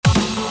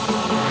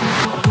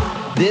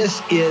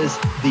This is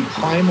the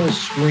primal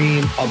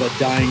scream of a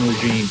dying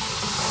regime.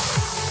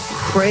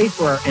 Pray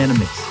for our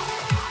enemies,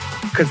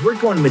 because we're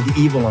going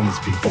medieval on these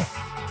people.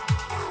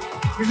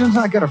 You're just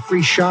not got a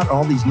free shot on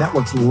all these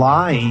networks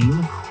lying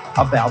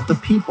about the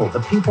people.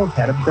 The people have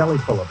had a belly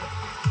full of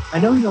it.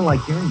 I know you don't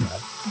like hearing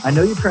that. I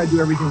know you try to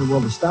do everything in the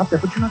world to stop that,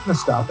 but you're not going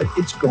to stop it.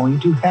 It's going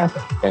to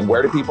happen. And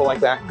where do people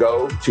like that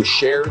go to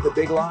share the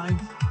big lie?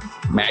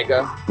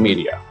 MAGA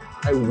media.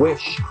 I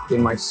wish in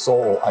my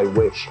soul,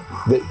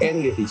 that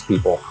any of these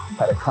people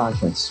had a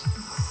conscience.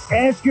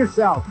 Ask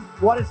yourself,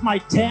 what is my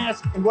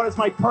task and what is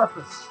my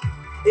purpose?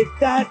 If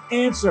that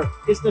answer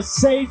is to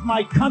save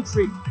my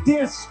country,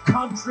 this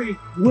country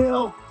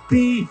will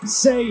be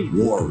saved.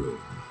 War Room.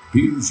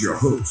 Here's your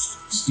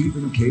host,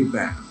 Stephen K.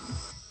 Bannon.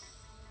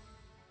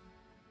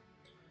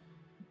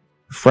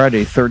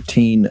 Friday,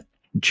 13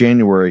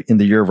 January in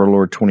the year of our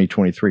Lord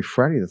 2023.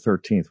 Friday the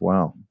 13th.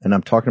 Wow. And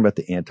I'm talking about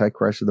the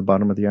Antichrist at the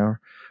bottom of the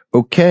hour.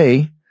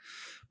 Okay,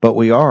 but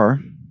we are.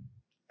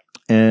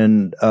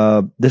 And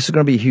this is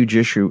going to be a huge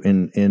issue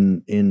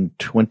in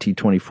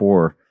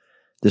 2024,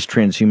 this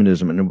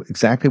transhumanism, and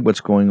exactly what's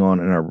going on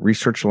in our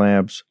research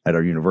labs, at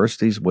our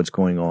universities, what's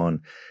going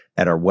on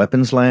at our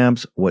weapons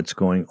labs, what's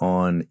going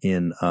on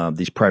in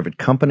these private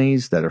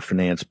companies that are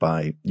financed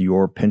by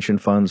your pension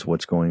funds,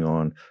 what's going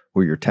on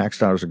where your tax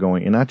dollars are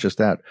going, and not just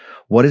that,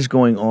 what is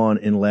going on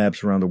in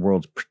labs around the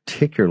world,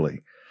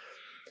 particularly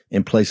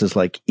in places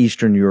like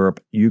Eastern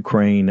Europe,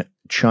 Ukraine,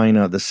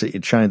 China, the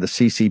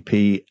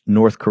CCP,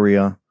 North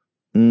Korea,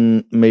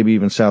 maybe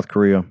even South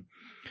Korea.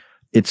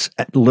 It's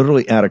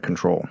literally out of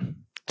control,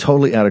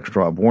 totally out of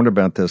control. I've warned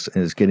about this,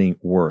 and it's getting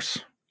worse.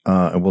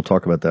 And we'll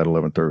talk about that at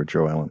 11:30 with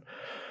Joe Allen.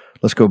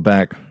 Let's go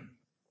back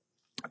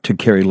to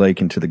Kari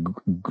Lake into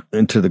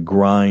the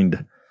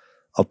grind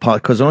of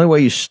politics. Because the only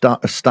way you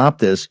stop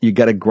this, you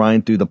got to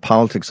grind through the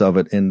politics of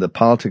it, and the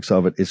politics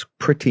of it is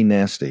pretty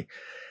nasty.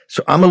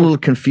 So I'm a little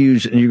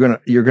confused, and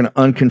you're gonna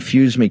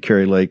unconfuse me,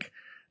 Kari Lake.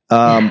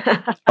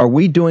 Are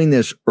we doing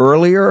this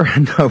earlier?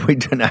 No,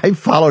 I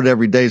followed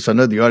every day, so I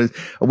know the audience.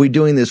 Are we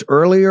doing this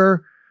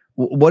earlier?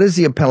 What is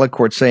the appellate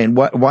court saying?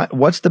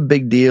 What's the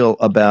big deal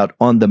about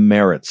on the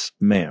merits,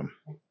 ma'am?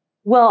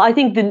 Well, I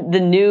think the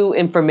new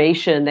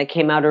information that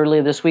came out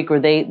earlier this week, where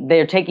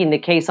they're taking the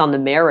case on the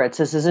merits.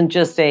 This isn't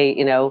just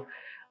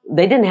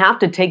they didn't have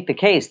to take the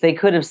case. They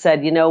could have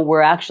said,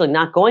 we're actually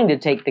not going to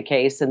take the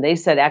case. And they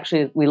said,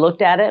 actually, we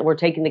looked at it and we're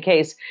taking the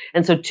case.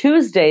 And so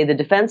Tuesday, the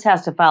defense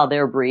has to file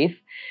their brief.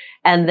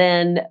 And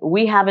then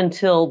we have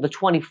until the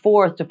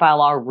 24th to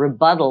file our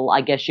rebuttal,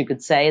 I guess you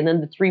could say. And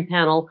then the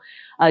 3-panel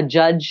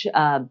judge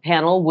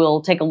panel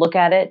will take a look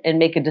at it and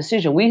make a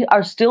decision. We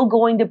are still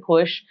going to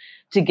push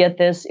to get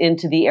this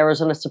into the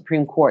Arizona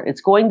Supreme Court.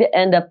 It's going to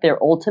end up there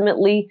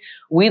ultimately.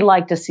 We'd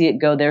like to see it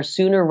go there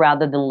sooner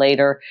rather than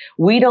later.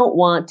 We don't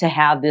want to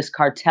have this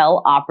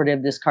cartel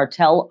operative, this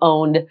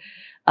cartel-owned,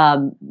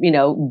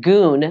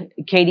 goon,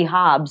 Katie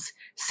Hobbs,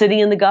 sitting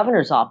in the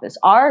governor's office.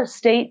 Our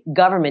state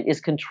government is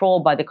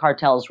controlled by the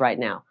cartels right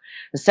now.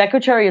 The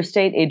Secretary of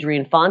State,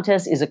 Adrian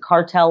Fontes, is a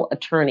cartel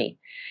attorney.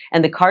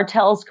 And the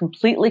cartels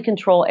completely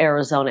control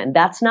Arizona. And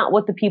that's not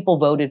what the people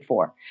voted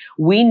for.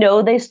 We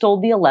know they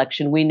stole the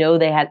election. We know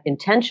they had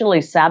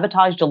intentionally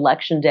sabotaged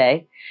Election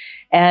Day.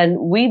 And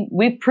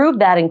we've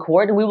proved that in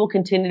court, and we will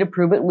continue to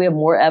prove it. And we have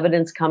more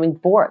evidence coming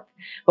forth.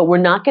 But we're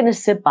not going to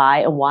sit by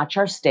and watch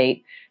our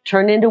state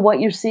turn into what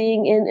you're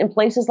seeing in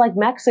places like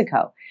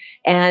Mexico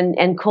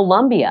and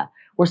Colombia.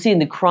 We're seeing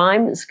the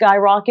crime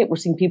skyrocket. We're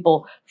seeing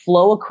people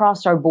flow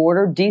across our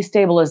border,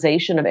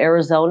 destabilization of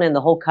Arizona and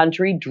the whole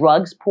country,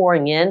 drugs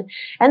pouring in.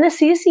 And the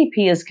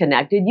CCP is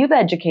connected. You've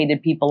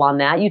educated people on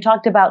that. You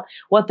talked about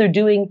what they're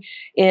doing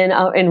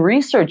in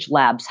research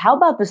labs. How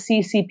about the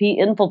CCP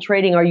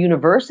infiltrating our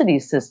university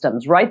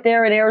systems right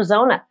there in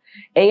Arizona?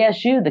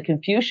 ASU, the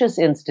Confucius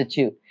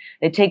Institute.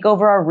 They take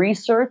over our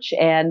research,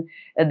 and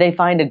they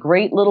find a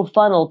great little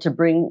funnel to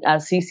bring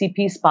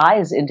CCP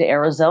spies into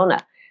Arizona.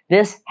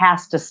 This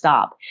has to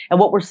stop. And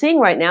what we're seeing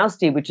right now,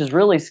 Steve, which is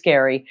really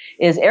scary,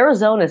 is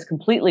Arizona is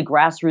completely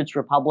grassroots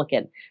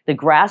Republican. The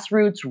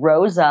grassroots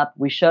rose up.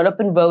 We showed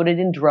up and voted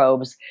in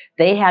droves.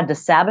 They had to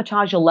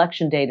sabotage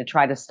Election Day to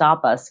try to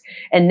stop us.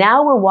 And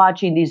now we're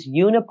watching these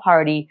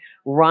uniparty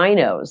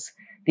rhinos,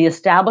 the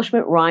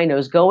establishment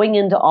rhinos, going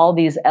into all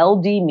these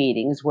LD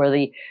meetings where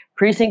the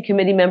precinct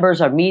committee members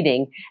are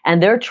meeting,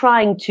 and they're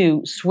trying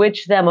to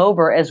switch them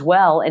over as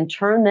well and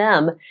turn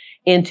them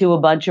into a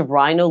bunch of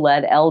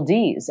rhino-led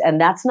LDs. And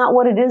that's not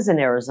what it is in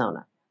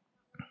Arizona.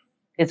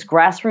 It's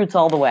grassroots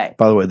all the way.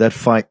 By the way, that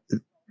fight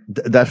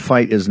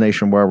is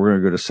nationwide. We're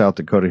going to go to South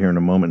Dakota here in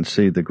a moment and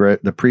see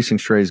the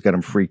precinct strays got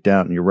them freaked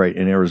out. And you're right.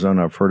 In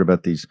Arizona, I've heard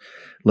about these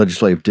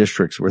legislative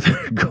districts where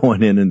they're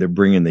going in and they're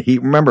bringing the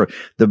heat. Remember,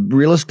 the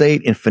real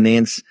estate and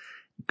finance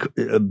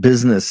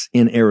business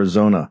in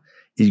Arizona,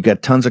 you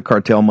got tons of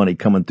cartel money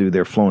coming through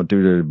there, flowing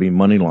through there to be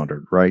money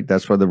laundered, right?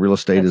 That's why the real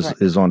estate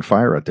is on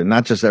fire out there.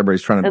 Not just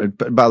everybody's trying to,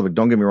 by the way,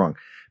 don't get me wrong.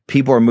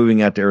 People are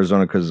moving out to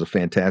Arizona because it's a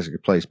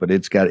fantastic place, but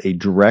it's got a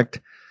direct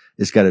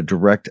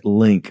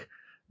link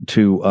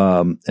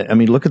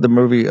look at the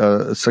movie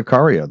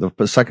Sicario,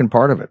 the second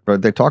part of it.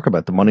 But they talk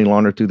about the money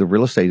laundered through the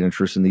real estate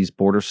interests in these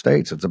border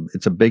states.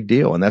 It's a big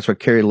deal, and that's what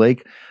Kari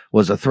Lake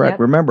was a threat. Yep.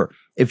 Remember,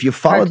 if you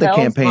followed the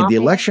campaign, the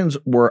elections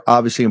were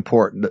obviously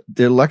important.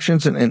 The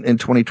elections in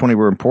 2020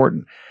 were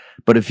important.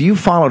 But if you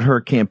followed her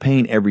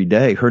campaign every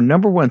day, her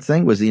number one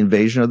thing was the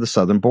invasion of the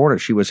southern border.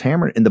 She was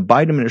hammered, and the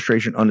Biden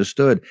administration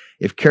understood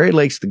if Kari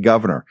Lake's the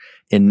governor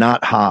and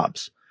not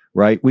Hobbs,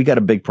 right, we got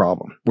a big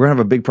problem. We're going to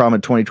have a big problem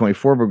in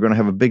 2024, but we're going to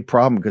have a big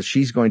problem because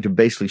she's going to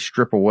basically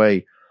strip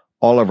away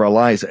all of our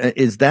lives.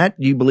 Is that,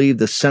 you believe,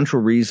 the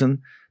central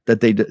reason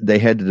that they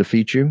had to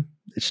defeat you,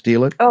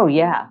 steal it? Oh,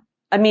 yeah.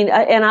 I mean,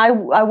 and I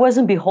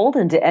wasn't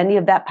beholden to any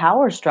of that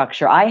power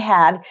structure. I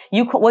had,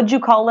 what'd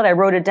you call it? I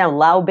wrote it down,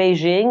 Lao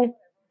Beijing.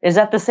 Is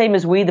that the same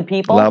as We the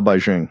People? Lao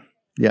Beijing.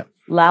 Yeah.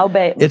 Lao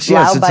Beijing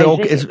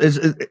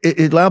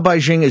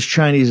is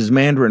Chinese, is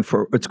Mandarin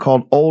for, it's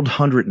called Old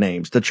 100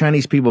 names. The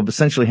Chinese people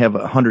essentially have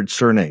 100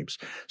 surnames.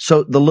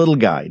 So the little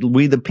guy,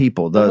 We the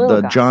People,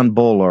 the John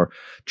Bull or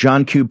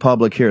John Q.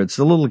 Public here, it's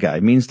the little guy,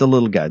 it means the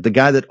little guy, the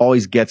guy that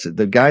always gets it,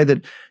 the guy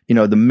that,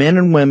 the men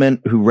and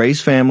women who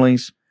raise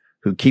families,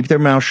 who keep their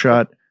mouth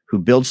shut, who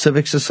build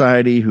civic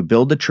society, who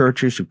build the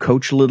churches, who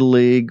coach Little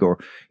League, or,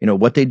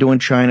 what they do in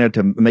China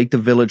to make the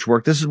village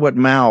work. This is what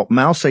Mao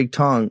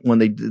Zedong, when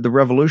the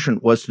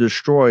revolution was to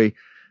destroy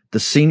the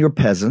senior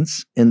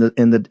peasants in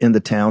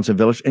the towns and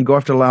villages and go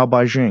after Lao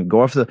Beijing,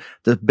 go after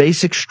the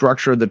basic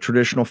structure of the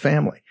traditional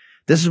family.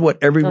 This is what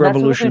every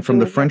revolution from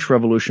the French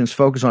revolutions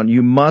focus on.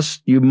 You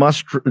must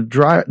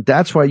drive.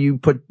 That's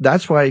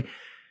why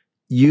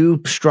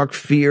you struck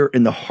fear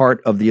in the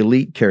heart of the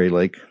elite, Kari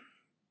Lake.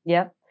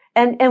 Yep.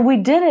 And we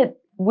did it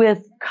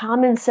with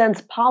common sense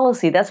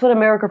policy. That's what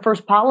America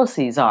First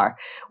policies are.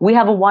 We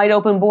have a wide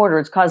open border.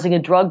 It's causing a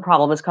drug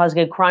problem. It's causing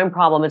a crime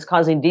problem. It's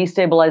causing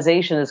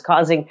destabilization. It's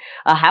causing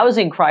a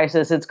housing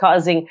crisis. It's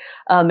causing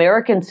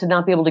Americans to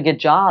not be able to get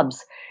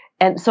jobs.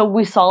 And so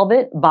we solve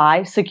it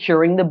by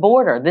securing the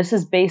border. This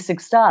is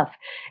basic stuff.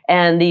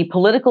 And the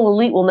political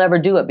elite will never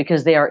do it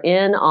because they are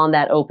in on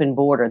that open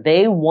border.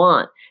 They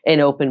want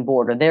an open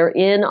border. They're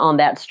in on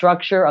that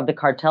structure of the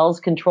cartels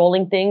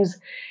controlling things.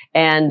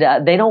 And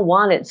they don't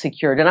want it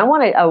secured. And I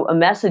want a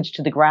message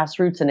to the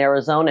grassroots in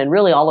Arizona and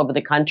really all over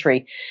the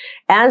country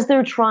as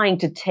they're trying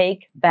to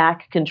take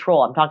back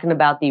control. I'm talking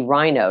about the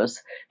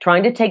rhinos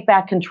trying to take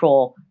back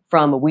control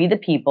from We the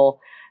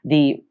People,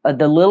 the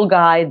little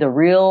guy, the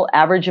real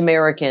average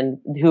American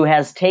who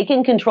has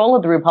taken control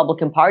of the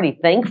Republican Party,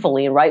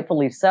 thankfully and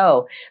rightfully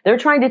so. They're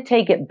trying to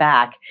take it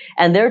back,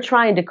 and they're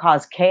trying to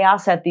cause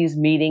chaos at these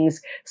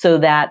meetings so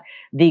that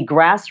the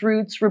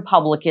grassroots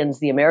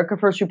Republicans, the America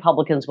First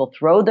Republicans, will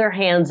throw their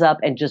hands up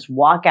and just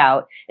walk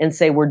out and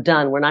say, we're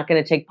done. We're not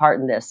going to take part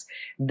in this.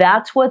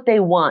 That's what they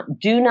want.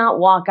 Do not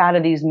walk out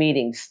of these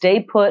meetings. Stay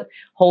put.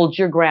 Hold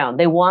your ground.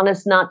 They want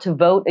us not to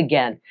vote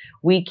again.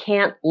 We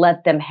can't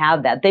let them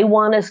have that. They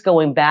want us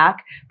going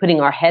back,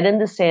 putting our head in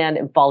the sand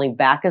and falling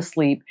back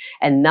asleep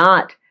and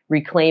not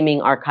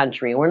reclaiming our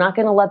country. We're not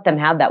going to let them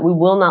have that. We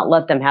will not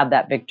let them have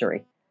that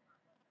victory.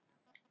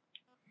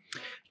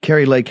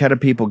 Kari Lake, how do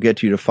people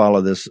get you to follow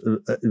this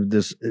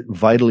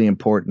vitally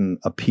important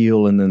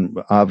appeal? And then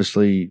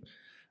obviously,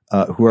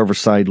 whoever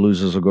side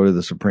loses will go to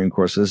the Supreme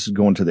Court. So this is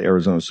going to the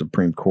Arizona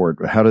Supreme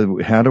Court. How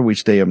do we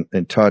stay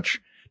in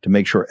touch to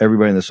make sure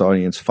everybody in this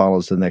audience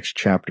follows the next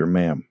chapter,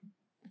 ma'am?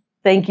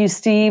 Thank you,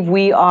 Steve.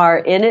 We are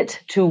in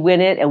it to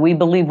win it, and we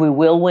believe we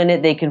will win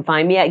it. They can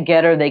find me at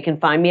Getter. They can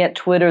find me at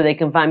Twitter. They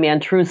can find me on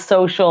Truth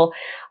Social,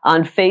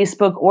 on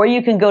Facebook, or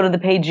you can go to the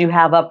page you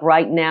have up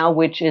right now,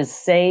 which is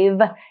Save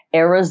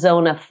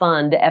Arizona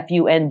Fund,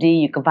 FUND.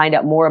 You can find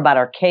out more about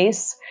our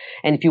case.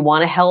 And if you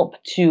want to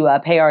help to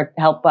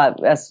help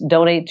us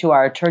donate to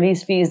our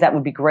attorney's fees, that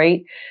would be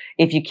great.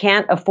 If you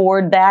can't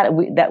afford that,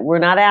 we're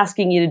not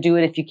asking you to do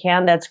it. If you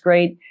can, that's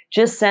great.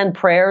 Just send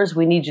prayers.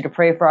 We need you to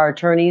pray for our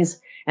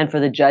attorneys and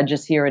for the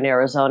judges here in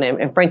Arizona,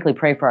 and frankly,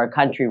 pray for our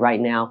country right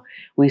now.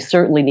 We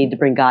certainly need to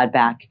bring God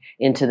back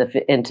into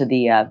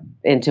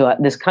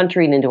this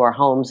country and into our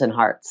homes and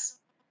hearts.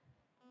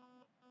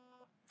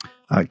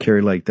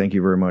 Kari Lake, thank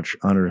you very much.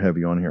 Honored to have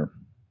you on here.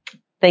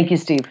 Thank you,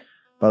 Steve.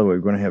 By the way,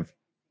 we're going to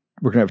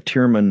have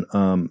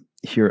Tierman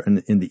here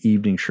in the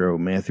evening show.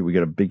 Matthew, we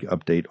got a big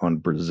update on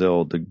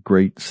Brazil, the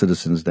great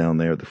citizens down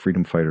there, the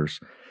freedom fighters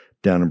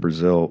down in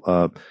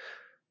Brazil.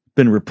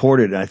 Been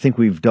reported, I think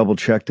we've double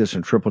checked this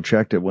and triple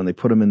checked it. When they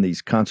put them in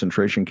these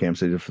concentration camps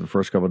they did for the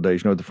first couple of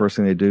days, you know what the first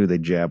thing they do? They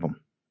jab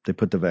them. They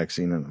put the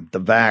vaccine in them. The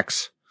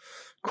vax.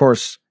 Of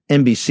course,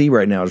 NBC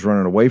right now is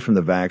running away from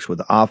the vax with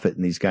Offit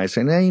and these guys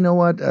saying, hey, you know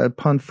what?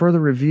 Upon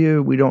further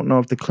review, we don't know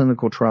if the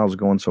clinical trial is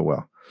going so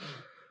well.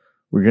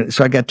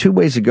 So I got two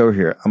ways to go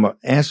here. I'm going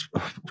to ask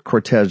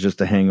Cortez just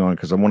to hang on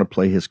because I want to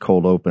play his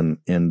cold open,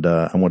 and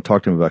I want to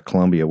talk to him about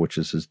Colombia, which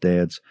is his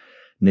dad's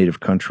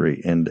native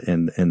country, and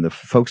the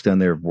folks down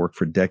there have worked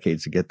for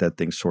decades to get that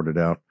thing sorted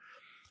out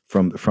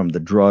from the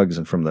drugs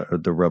and from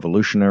the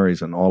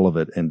revolutionaries and all of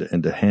it,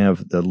 and to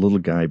have the little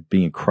guy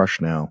being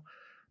crushed now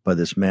by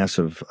this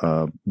massive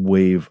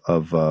wave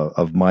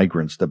of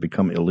migrants that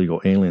become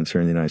illegal aliens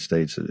here in the United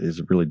States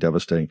is really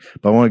devastating.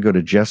 But I want to go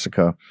to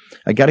Jessica.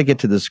 I got to get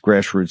to this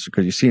grassroots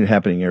because you see it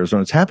happening in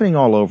Arizona. It's happening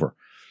all over.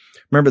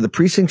 Remember the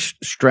precinct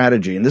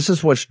strategy, and this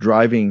is what's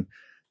driving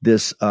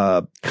this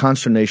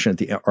consternation at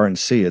the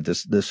RNC, at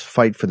this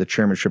fight for the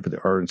chairmanship of the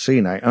RNC.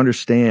 And I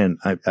understand,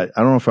 I don't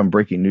know if I'm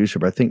breaking news here,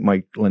 but I think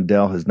Mike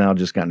Lindell has now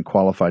just gotten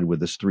qualified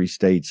with his 3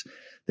 states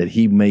that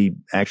he may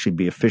actually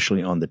be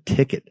officially on the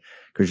ticket,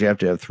 because you have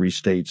to have 3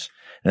 states.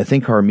 And I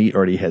think Harmeet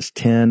already has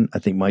 10. I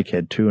think Mike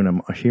had 2, and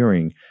I'm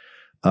hearing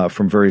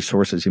from various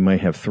sources he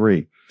might have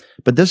 3.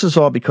 But this is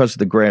all because of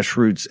the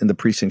grassroots and the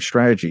precinct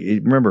strategy.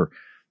 Remember,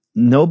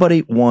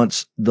 nobody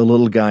wants the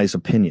little guy's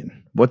opinion.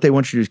 What they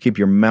want you to do is keep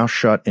your mouth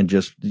shut and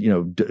just,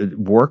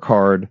 work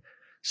hard,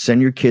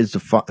 send your kids to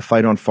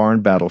fight on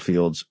foreign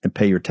battlefields and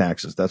pay your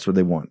taxes. That's what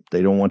they want.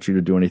 They don't want you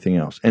to do anything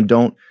else. And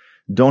don't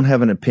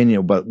have an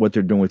opinion about what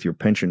they're doing with your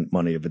pension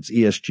money. If it's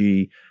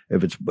ESG,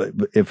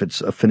 if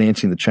it's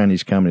financing the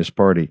Chinese Communist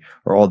Party,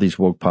 or all these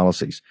woke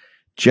policies.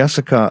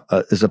 Jessica,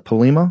 is it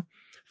Palima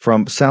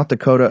from South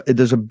Dakota?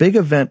 There's a big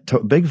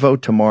big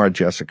vote tomorrow,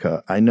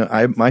 Jessica. I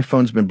know my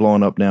phone's been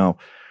blowing up now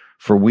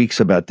for weeks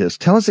about this.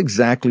 Tell us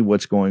exactly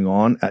what's going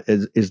on.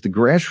 Is the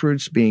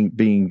grassroots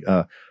being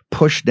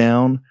pushed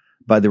down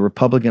by the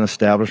Republican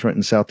establishment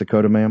in South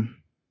Dakota, ma'am?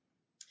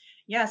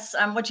 Yes,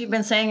 what you've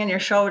been saying in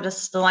your show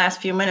just the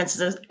last few minutes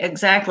is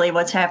exactly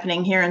what's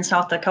happening here in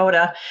South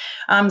Dakota.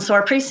 So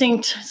our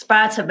precinct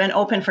spots have been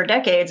open for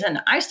decades, and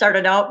I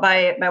started out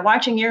by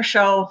watching your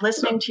show,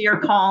 listening to your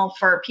call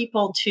for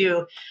people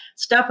to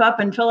step up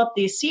and fill up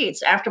these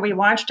seats after we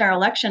watched our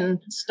election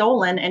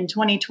stolen in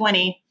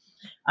 2020.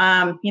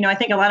 I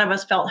think a lot of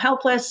us felt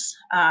helpless.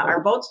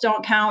 Our votes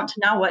don't count.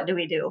 Now what do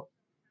we do?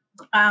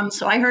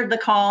 So I heard the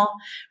call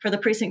for the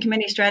precinct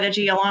committee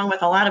strategy along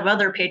with a lot of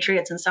other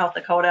patriots in South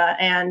Dakota,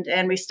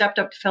 and we stepped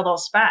up to fill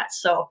those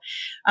spots. So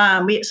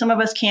some of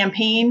us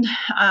campaigned.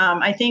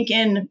 I think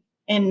in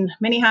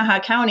Minnehaha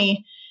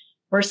County,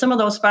 where some of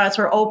those spots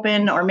were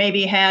open or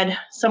maybe had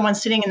someone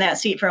sitting in that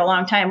seat for a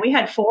long time, we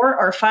had 4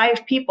 or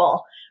 5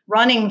 people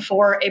running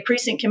for a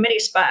precinct committee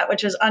spot,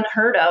 which is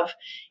unheard of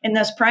in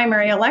this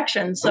primary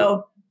election.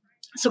 So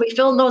we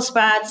filled those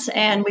spots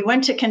and we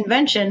went to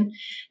convention.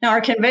 Now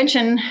our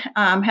convention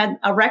had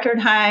a record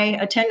high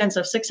attendance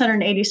of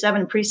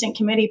 687 precinct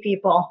committee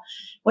people,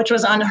 which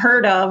was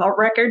unheard of, a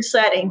record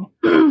setting.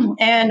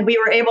 And we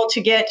were able to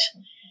get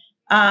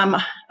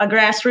a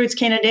grassroots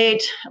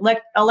candidate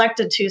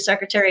elected to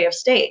Secretary of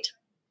State.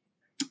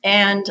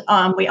 And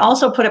we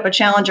also put up a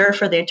challenger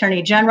for the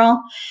Attorney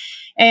General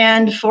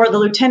and for the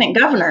Lieutenant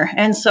Governor.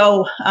 And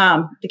so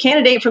the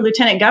candidate for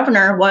Lieutenant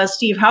Governor was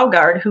Steve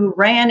Haugard, who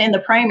ran in the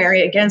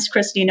primary against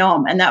Kristi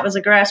Noem. And that was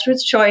a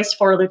grassroots choice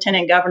for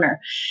Lieutenant Governor.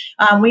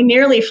 We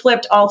nearly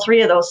flipped all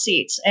 3 of those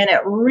seats, and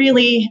it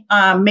really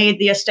made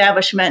the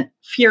establishment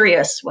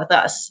furious with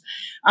us.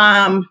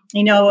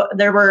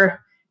 There were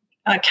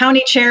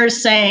county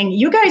chairs saying,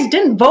 you guys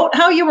didn't vote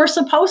how you were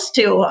supposed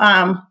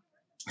to.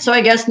 So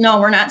I guess,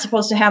 no, we're not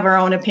supposed to have our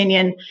own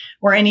opinion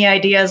or any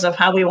ideas of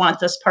how we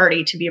want this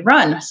party to be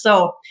run.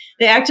 So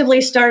they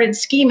actively started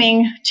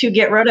scheming to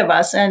get rid of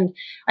us. And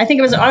I think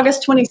it was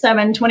August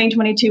 27,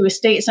 2022, a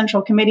state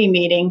central committee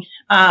meeting.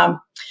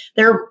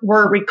 There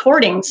were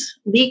recordings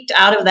leaked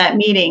out of that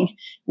meeting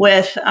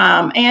with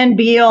Ann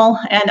Beal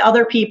and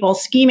other people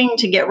scheming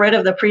to get rid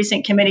of the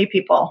precinct committee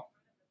people.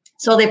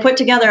 So they put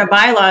together a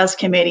bylaws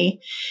committee,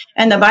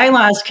 and the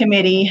bylaws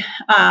committee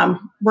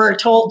were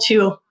told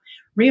to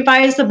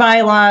revise the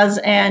bylaws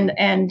and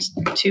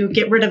to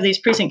get rid of these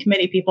precinct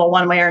committee people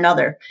one way or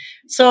another.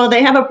 So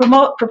they have a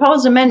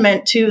proposed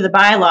amendment to the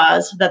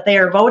bylaws that they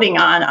are voting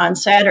on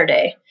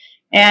Saturday.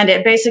 And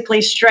it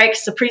basically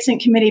strikes the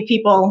precinct committee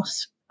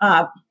people's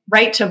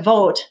right to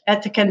vote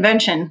at the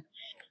convention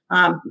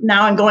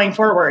now and going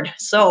forward.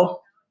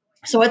 So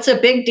it's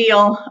a big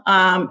deal.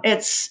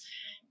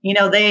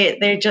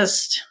 They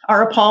just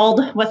are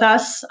appalled with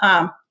us.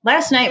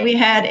 Last night we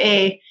had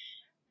a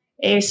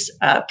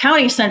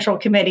county central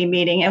committee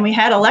meeting, and we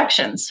had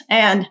elections,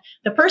 and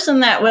the person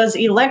that was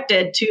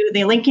elected to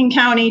the Lincoln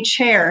County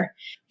chair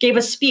gave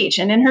a speech,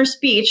 and in her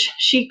speech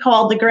she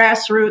called the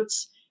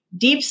grassroots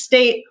deep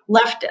state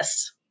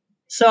leftists.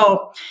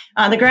 So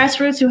the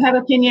grassroots who have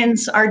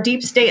opinions are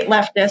deep state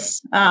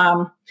leftists,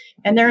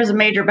 and there is a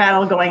major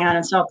battle going on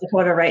in South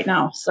Dakota right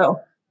now. So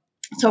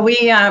we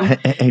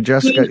hey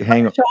Jessica,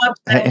 hang on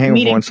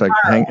 1 second.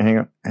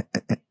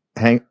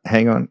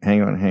 Hang on.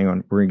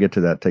 We're going to get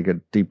to that. Take a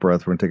deep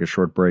breath. We're going to take a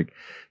short break.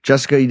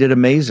 Jessica, you did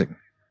amazing.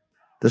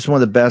 This is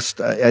one of the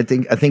best. I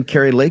think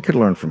Carrie Lake could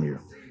learn from you.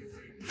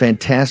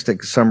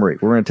 Fantastic summary.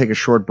 We're going to take a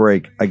short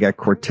break. I got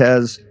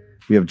Cortez.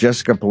 We have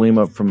Jessica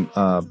Palima from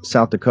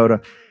South Dakota.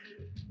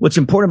 What's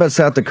important about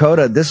South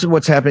Dakota, this is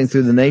what's happening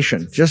through the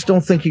nation. Just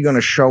don't think you're going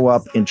to show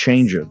up and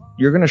change it.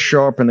 You're going to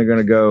show up and they're going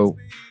to go,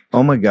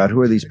 oh my God, who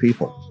are these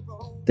people?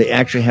 They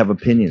actually have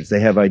opinions. They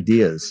have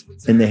ideas,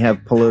 and they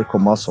have political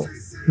muscle.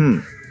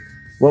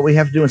 What we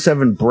have to do, instead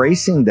of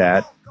embracing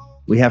that,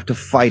 we have to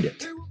fight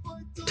it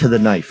to the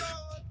knife.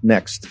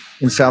 next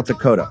in South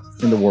Dakota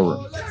in the War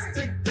Room.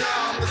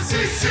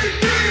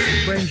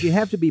 Friends, you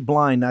have to be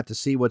blind not to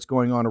see what's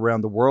going on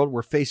around the world.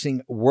 We're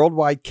facing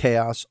worldwide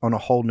chaos on a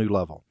whole new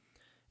level.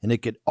 And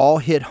it could all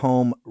hit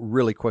home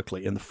really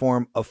quickly in the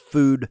form of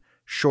food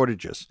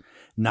shortages,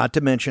 not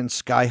to mention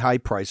sky-high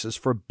prices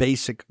for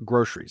basic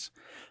groceries.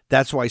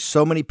 That's why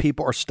so many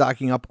people are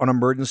stocking up on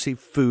emergency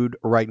food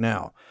right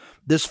now.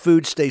 This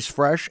food stays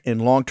fresh in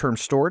long-term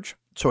storage,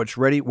 so it's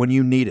ready when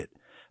you need it.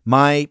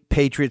 My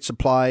Patriot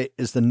Supply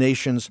is the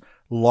nation's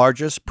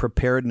largest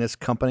preparedness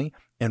company,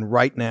 and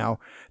right now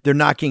they're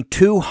knocking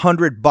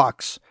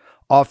 $200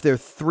 off their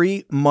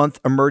 3-month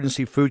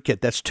emergency food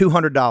kit. That's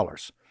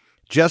 $200.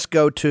 Just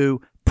go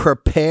to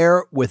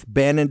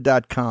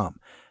preparewithbannon.com.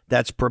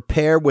 That's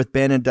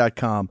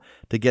preparewithbannon.com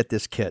to get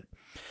this kit.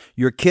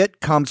 Your kit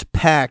comes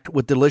packed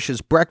with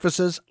delicious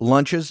breakfasts,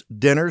 lunches,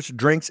 dinners,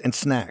 drinks, and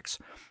snacks.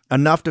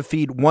 Enough to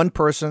feed one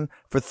person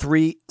for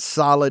 3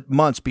 solid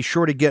months. Be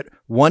sure to get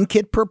 1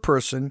 kit per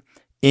person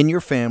in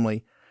your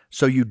family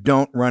so you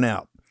don't run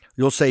out.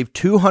 You'll save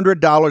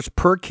 $200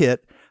 per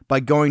kit by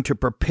going to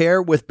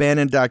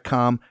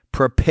preparewithbannon.com,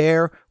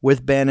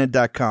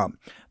 preparewithbannon.com.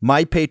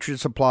 My Patriot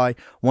Supply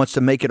wants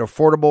to make it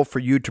affordable for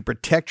you to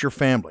protect your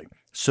family.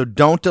 So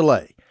don't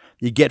delay.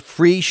 You get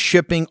free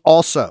shipping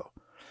also.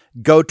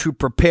 Go to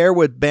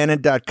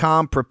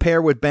preparewithbannon.com,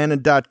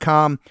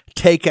 preparewithbannon.com.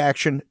 Take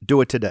action. Do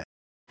it today.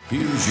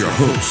 Here's your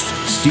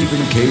host,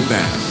 Stephen K.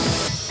 Bannon.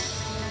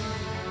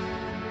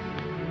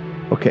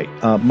 Okay,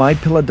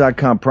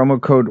 mypillow.com,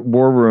 promo code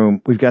War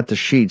Room. We've got the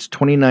sheets,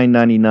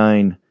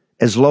 $29.99,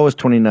 as low as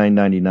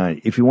 $29.99.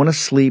 If you want to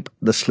sleep,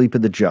 the sleep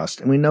of the just.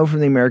 And we know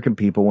from the American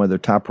people, one of their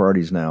top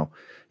priorities now,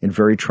 in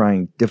very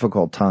trying,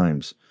 difficult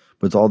times,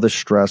 with all this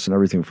stress and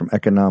everything from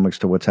economics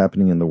to what's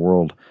happening in the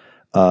world,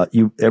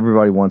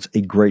 everybody wants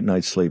a great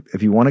night's sleep.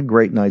 If you want a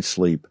great night's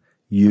sleep,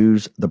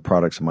 use the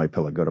products of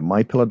MyPillow. Go to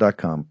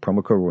mypillow.com,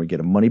 promo code where we get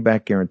a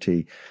money-back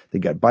guarantee. They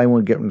got buy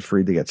one, get one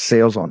free. They got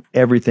sales on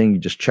everything. You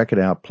just check it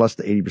out, plus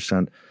the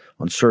 80%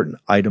 on certain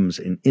items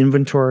in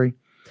inventory.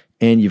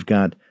 And you've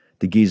got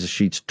the Giza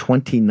sheets,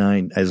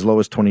 as low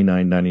as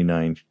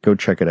 $29.99. Go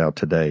check it out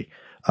today.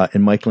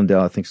 And Mike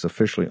Lindell, I think, is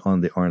officially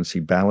on the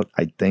RNC ballot.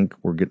 I think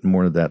we're getting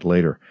more of that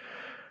later.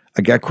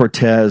 I got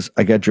Cortez.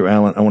 I got Joe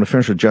Allen. I want to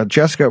finish with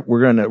Jessica.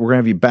 We're gonna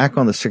have you back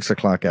on the 6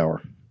 o'clock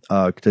hour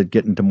to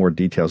get into more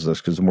details of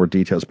this, because more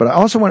details. But I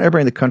also want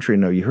everybody in the country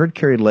to know, you heard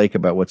Carrie Lake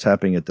about what's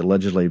happening at the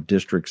legislative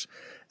districts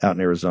out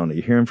in Arizona.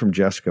 You're hearing from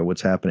Jessica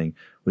what's happening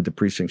with the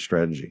precinct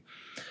strategy.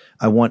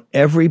 I want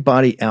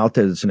everybody out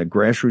there that's in a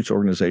grassroots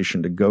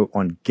organization to go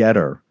on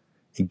Getter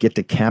and get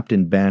to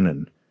Captain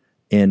Bannon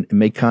and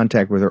make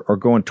contact with her, or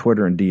go on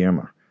Twitter and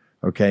DM her.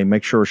 Okay,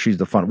 make sure she's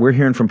the fun. We're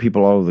hearing from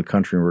people all over the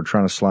country, and we're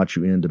trying to slot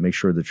you in to make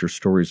sure that your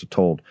stories are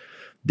told.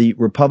 The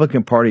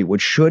Republican Party,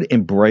 which should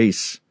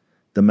embrace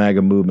the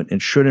MAGA movement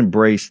and should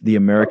embrace the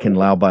American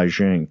Lao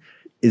Beijing,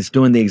 is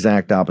doing the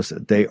exact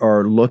opposite. They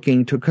are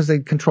looking to, because they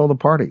control the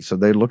party, so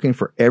they're looking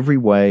for every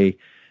way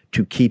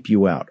to keep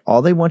you out.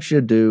 All they want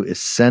you to do is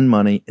send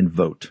money and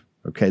vote.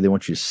 Okay, they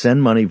want you to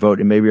send money, vote,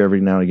 and maybe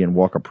every now and again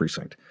walk a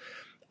precinct.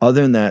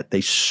 Other than that,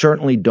 they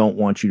certainly don't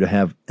want you to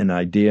have an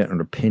idea or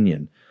an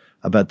opinion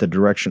about the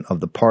direction of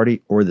the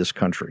party or this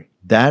country.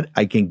 That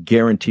I can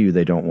guarantee you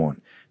they don't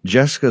want.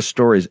 Jessica's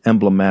story is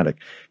emblematic,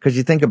 because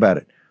you think about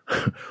it.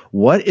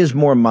 What is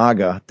more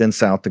MAGA than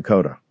South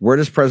Dakota? Where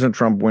does President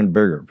Trump win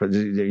bigger?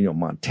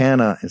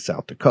 Montana and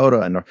South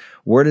Dakota, and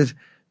where does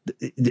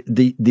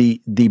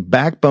the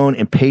backbone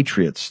and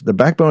patriots, the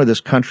backbone of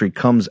this country,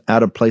 comes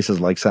out of places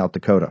like South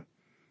Dakota.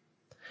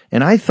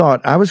 And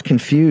I was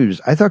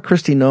confused. I thought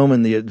Kristi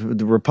Noem,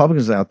 the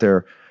Republicans out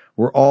there,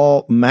 were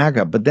all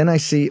MAGA. But then I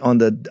see on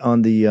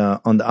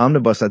the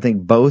omnibus, I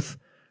think both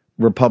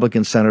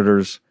Republican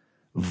senators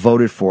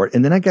voted for it.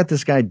 And then I got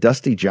this guy,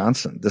 Dusty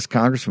Johnson, this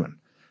congressman,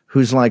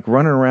 who's like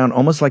running around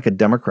almost like a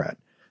Democrat.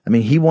 I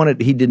mean,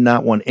 he did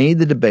not want any of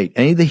the debate,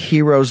 any of the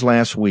heroes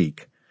last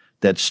week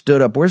that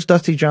stood up. Where's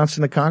Dusty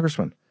Johnson, the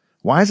congressman?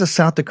 Why is a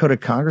South Dakota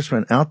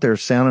congressman out there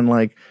sounding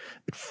like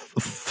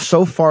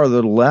so far to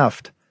the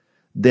left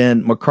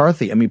than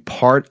McCarthy? I mean,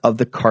 part of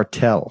the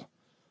cartel.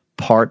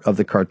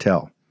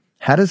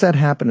 How does that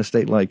happen in a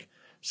state like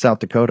South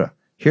Dakota?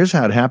 Here's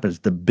how it happens.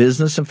 The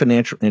business and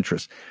financial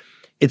interests.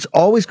 It's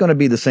always going to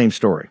be the same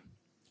story.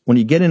 When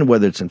you get in,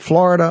 whether it's in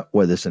Florida,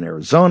 whether it's in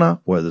Arizona,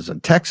 whether it's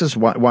in Texas,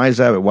 why is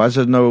that? Why is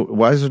there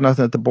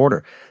nothing at the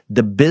border?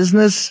 The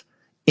business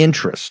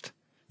interest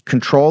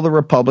control the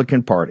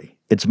Republican Party.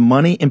 It's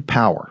money and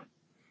power.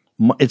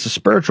 It's a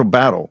spiritual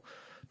battle,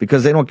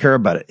 because they don't care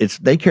about it.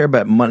 They care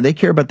about money. They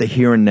care about the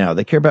here and now.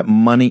 They care about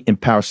money and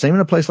power. Same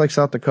in a place like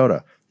South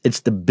Dakota.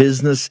 It's the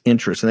business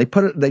interest. And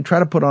they try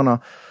to put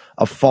on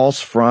a false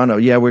front. Oh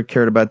yeah, we're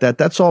cared about that.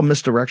 That's all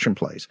misdirection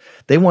plays.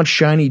 They want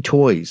shiny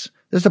toys.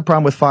 This is the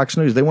problem with Fox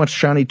News. They want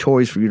shiny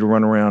toys for you to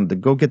run around to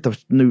go get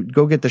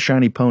the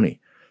shiny pony.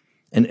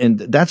 And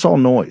that's all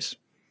noise.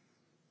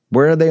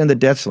 Where are they in the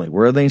debt ceiling?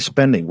 Where are they in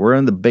spending? Where are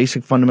in the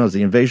basic fundamentals,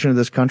 the invasion of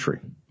this country?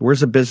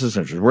 Where's the business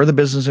interest? Where are the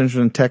business interests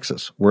in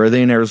Texas? Where are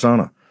they in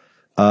Arizona?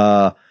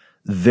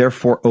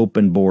 therefore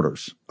open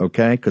borders,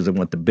 okay? Because they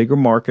want the bigger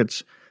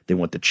markets. They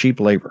want the cheap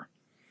labor.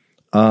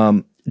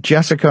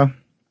 Jessica,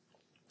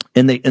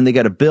 and they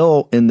got a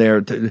bill in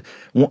there.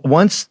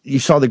 Once you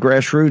saw the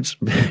grassroots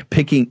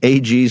picking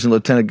AGs and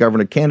lieutenant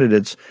governor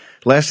candidates,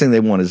 last thing they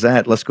want is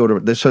that. Let's go to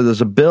this. So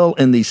there's a bill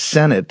in the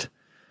Senate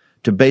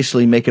to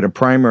basically make it a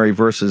primary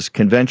versus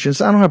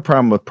conventions. I don't have a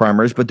problem with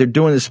primaries, but they're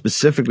doing this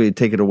specifically to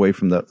take it away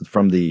from the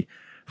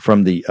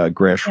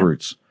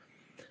grassroots.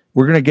 Yeah.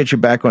 We're going to get you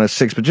back on a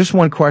 6, but just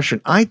one question.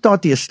 I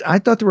thought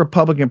the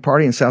Republican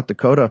Party in South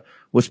Dakota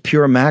was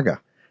pure MAGA.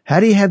 How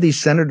do you have these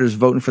senators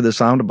voting for this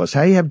omnibus?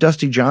 How do you have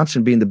Dusty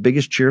Johnson being the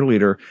biggest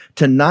cheerleader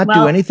to not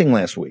do anything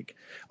last week?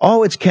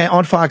 Oh, it's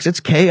on Fox. It's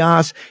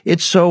chaos.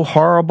 It's so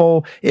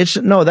horrible.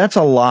 No, that's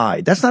a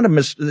lie. That's not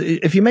a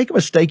if you make a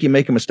mistake, you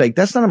make a mistake.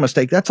 That's not a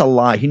mistake. That's a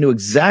lie. He knew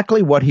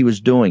exactly what he was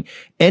doing.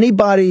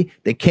 Anybody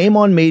that came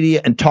on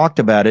media and talked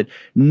about it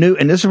knew,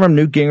 and this is from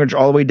Newt Gingrich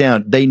all the way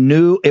down, they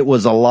knew it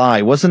was a lie.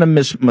 It wasn't a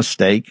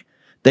mistake.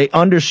 They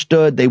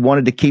understood they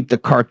wanted to keep the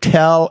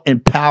cartel in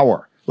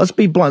power. Let's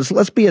be blunt.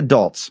 Let's be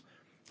adults.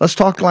 Let's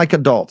talk like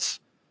adults.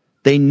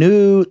 They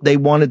knew they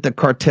wanted the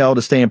cartel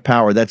to stay in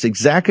power. That's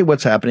exactly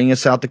what's happening in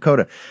South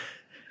Dakota.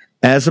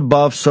 As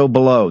above, so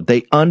below.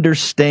 They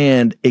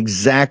understand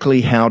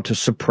exactly how to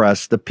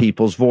suppress the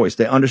people's voice.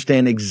 They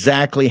understand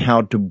exactly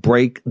how to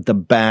break the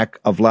back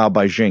of Lao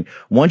Baijing.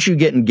 Once you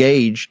get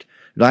engaged,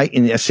 right,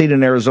 and I see it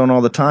in Arizona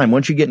all the time,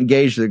 once you get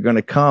engaged, they're going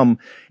to come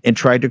and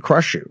try to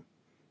crush you.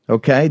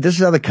 Okay? This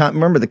is how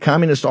remember, the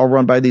communists all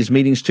run by these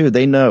meetings too.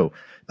 They know.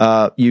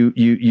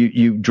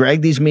 You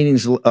drag these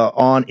meetings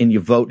on and you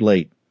vote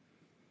late.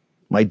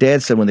 My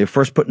dad said when they were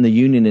first putting the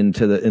union in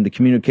the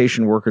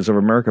Communication Workers of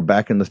America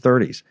back in the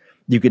 30s,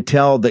 you could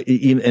tell that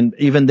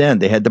even then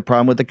they had the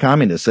problem with the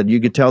communists. That you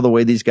could tell the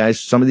way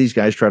some of these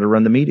guys try to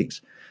run the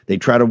meetings. They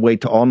try to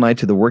wait till all night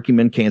till the working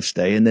men can't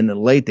stay. And then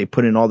late they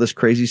put in all this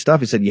crazy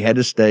stuff. He said you had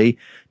to stay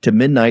to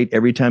midnight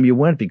every time you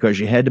went because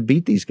you had to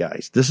beat these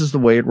guys. This is the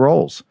way it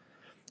rolls.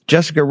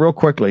 Jessica, real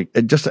quickly,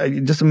 just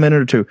a minute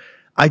or two.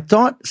 I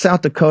thought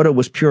South Dakota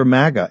was pure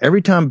MAGA.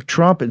 Every time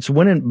Trump, it's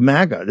winning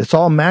MAGA. It's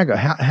all MAGA.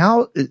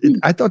 How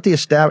I thought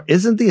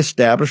isn't the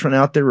establishment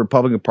out there,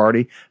 Republican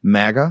Party,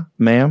 MAGA,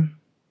 ma'am?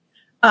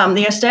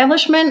 The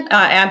establishment,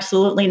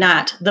 absolutely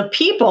not. The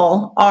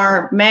people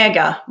are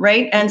MAGA,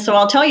 right? And so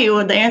I'll tell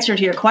you the answer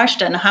to your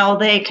question, how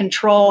they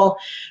control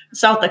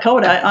South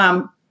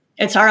Dakota.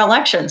 It's our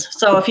elections.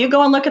 So if you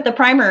go and look at the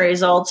primary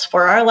results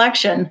for our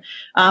election,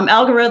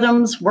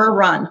 algorithms were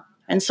run.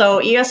 And so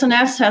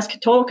ES&S has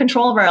total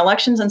control of our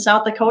elections in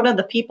South Dakota.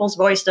 The people's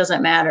voice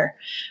doesn't matter.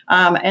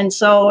 And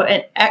so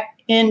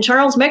in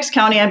Charles Mix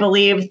County, I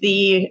believe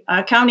the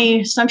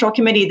county central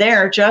committee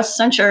there just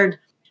censured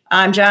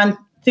John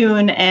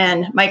Thune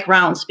and Mike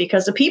Rounds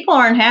because the people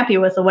aren't happy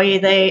with the way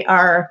they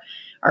are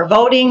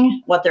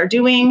voting, what they're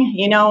doing.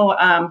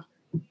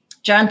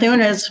 John Thune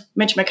is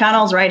Mitch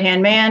McConnell's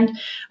right-hand man.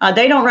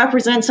 They don't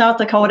represent South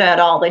Dakota at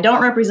all. They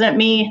don't represent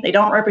me. They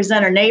don't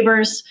represent our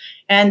neighbors.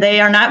 And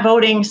they are not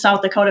voting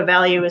South Dakota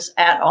values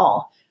at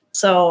all.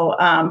 So,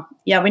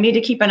 we need to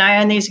keep an eye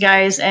on these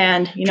guys.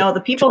 And,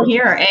 the people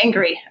here are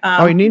angry.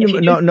 More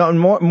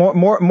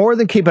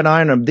than keep an eye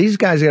on them. These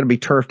guys got to be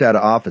turfed out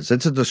of office.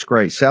 It's a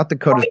disgrace. South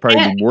Dakota is probably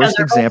the worst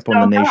example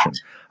in the nation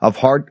of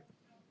hard.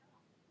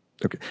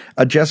 Okay.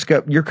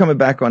 Jessica, you're coming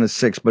back on at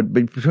 6, but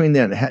between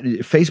then,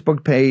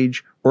 Facebook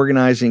page,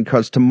 organizing,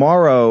 because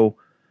tomorrow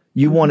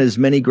you want as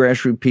many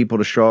grassroots people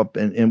to show up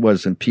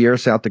in Pierre,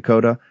 South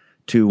Dakota,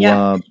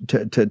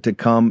 to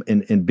come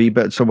and be.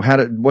 So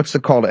what's the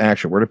call to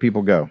action? Where do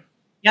people go?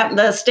 Yep.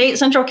 The state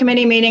central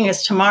committee meeting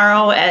is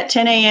tomorrow at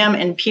 10 a.m.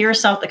 in Pierre,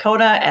 South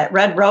Dakota at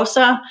Red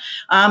Rosa.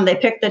 They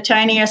picked the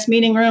tiniest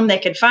meeting room they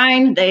could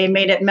find. They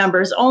made it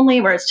members only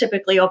where it's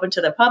typically open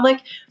to the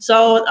public.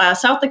 So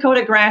South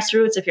Dakota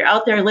grassroots, if you're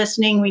out there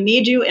listening, we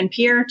need you in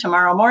Pierre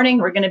tomorrow morning.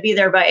 We're going to be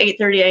there by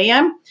 8:30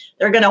 a.m.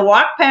 They're going to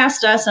walk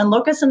past us and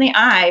look us in the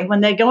eye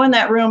when they go in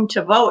that room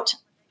to vote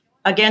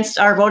against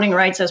our voting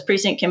rights as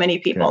precinct committee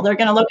people. Okay. They're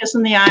going to look us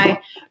in the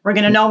eye. We're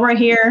going to know we're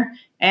here.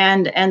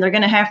 And they're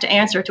going to have to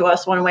answer to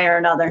us one way or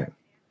another.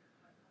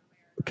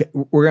 Okay,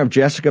 we're going to have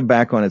Jessica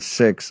back on at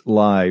 6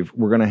 live.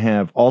 We're going to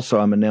have also,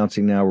 I'm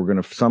announcing now, we're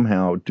going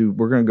to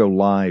we're going to go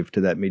live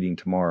to that meeting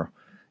tomorrow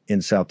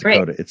in South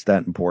Dakota. Great. It's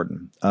that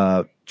important.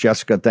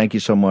 Jessica, thank you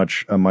so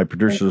much. My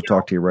producers will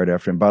talk to you right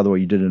after. And by the way,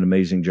 you did an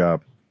amazing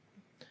job.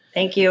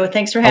 Thank you.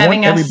 Thanks for having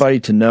us. I want everybody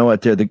to know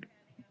out there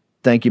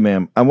thank you,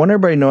 ma'am. I want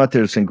everybody to know out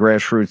there that's in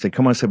grassroots. They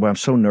come on and say, well, I'm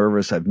so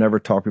nervous. I've never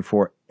talked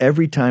before.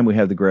 Every time we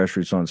have the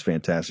grassroots on, it's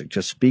fantastic.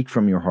 Just speak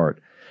from your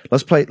heart. I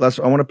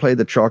want to play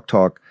the chalk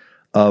talk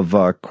of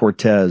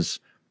Cortez.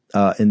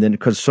 And then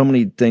because so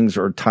many things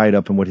are tied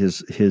up in what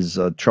his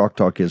chalk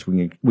talk is,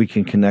 we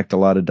can connect a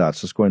lot of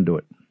dots. Let's go ahead and do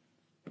it.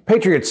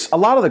 Patriots, a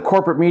lot of the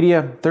corporate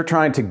media, they're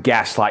trying to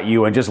gaslight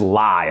you and just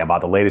lie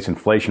about the latest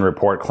inflation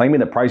report, claiming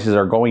that prices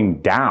are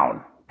going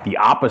down. The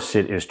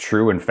opposite is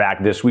true. In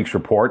fact, this week's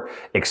report,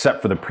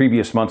 except for the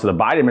previous months of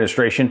the Biden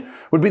administration,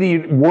 would be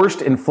the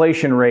worst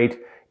inflation rate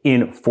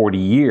in 40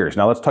 years.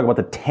 Now let's talk about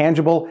the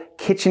tangible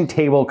kitchen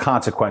table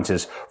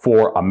consequences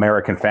for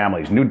American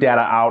families. New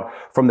data out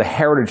from the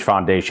Heritage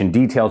Foundation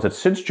details that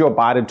since Joe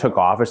Biden took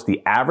office,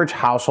 the average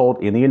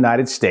household in the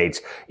United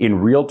States in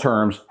real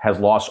terms has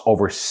lost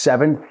over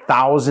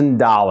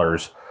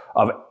 $7,000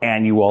 of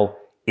annual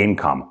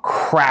income,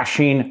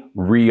 crashing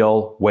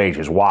real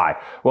wages. Why?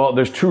 Well,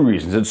 there's two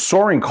reasons. It's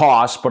soaring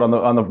costs, but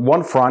on the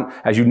one front,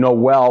 as you know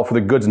well, for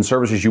the goods and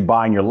services you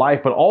buy in your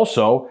life, but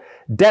also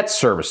debt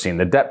servicing,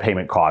 the debt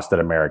payment costs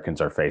that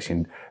Americans are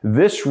facing.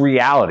 This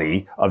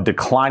reality of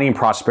declining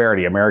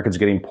prosperity, Americans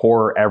getting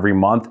poorer every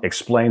month,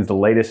 explains the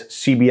latest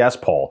CBS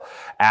poll.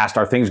 Asked,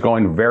 are things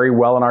going very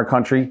well in our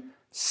country?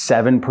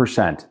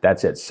 7%.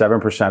 That's it.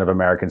 7% of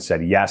Americans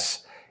said,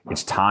 yes,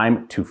 it's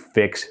time to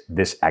fix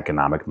this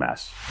economic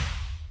mess.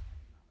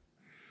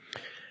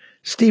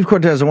 Steve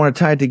Cortes, I want to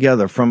tie it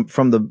together from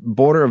the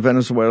border of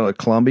Venezuela to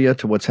Colombia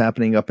to what's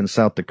happening up in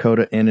South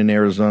Dakota and in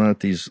Arizona at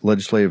these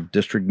legislative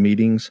district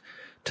meetings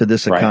to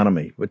this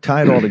economy. But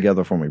tie it all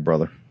together for me,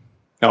 brother.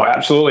 No,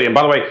 absolutely. And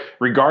by the way,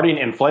 regarding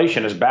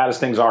inflation, as bad as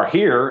things are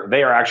here,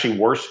 they are actually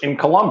worse in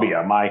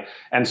Colombia, my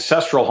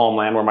ancestral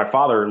homeland where my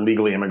father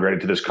legally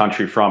immigrated to this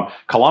country from.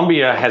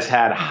 Colombia has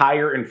had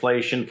higher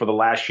inflation for the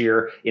last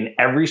year in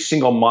every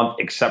single month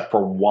except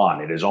for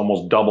one. It has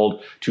almost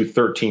doubled to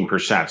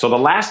 13%. So the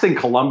last thing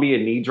Colombia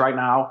needs right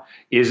now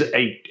is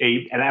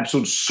an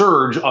absolute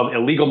surge of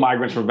illegal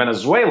migrants from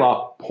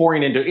Venezuela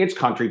pouring into its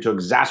country to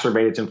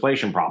exacerbate its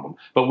inflation problem.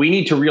 But we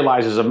need to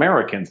realize as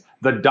Americans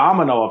the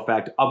domino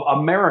effect of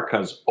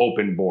America's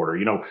open border.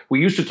 You know,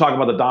 we used to talk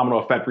about the domino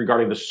effect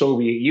regarding the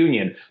Soviet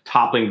Union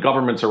toppling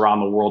governments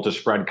around the world to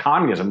spread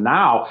communism.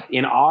 Now,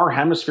 in our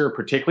hemisphere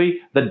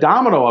particularly, the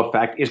domino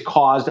effect is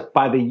caused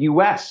by the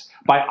U.S.,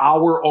 by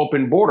our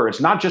open border.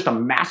 It's not just a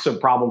massive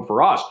problem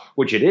for us,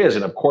 which it is.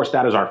 And of course,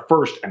 that is our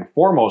first and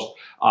foremost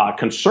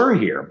concern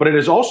here. But it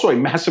is also a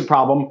massive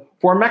problem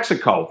for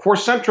Mexico, for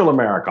Central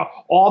America,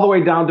 all the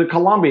way down to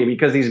Colombia,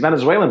 because these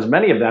Venezuelans,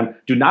 many of them,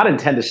 do not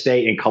intend to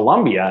stay in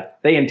Colombia.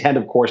 They intend,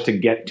 of course, to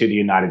get to the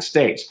United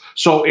States.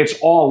 So it's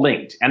all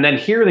linked. And then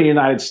here in the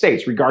United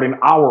States, regarding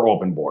our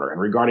open border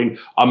and regarding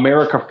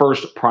America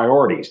First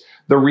priorities,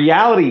 the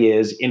reality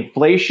is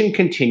inflation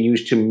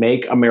continues to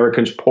make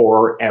Americans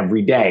poorer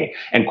every day.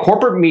 And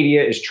corporate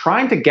media is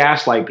trying to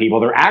gaslight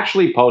people. They're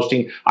actually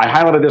posting, I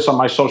highlighted this on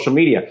my social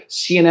media,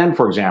 CNN,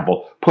 for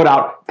example, put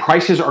out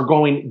prices are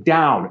going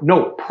down.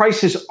 No,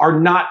 prices are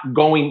not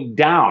going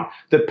down.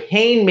 The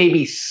pain may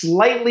be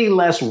slightly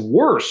less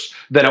worse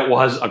than it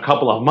was a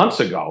couple of months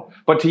ago.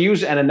 But to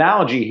use an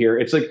analogy here,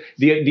 it's like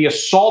the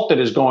assault that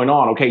is going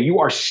on. Okay,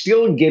 you are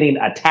still getting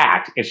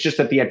attacked. It's just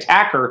that the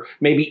attacker,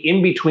 maybe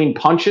in between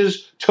punches,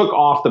 took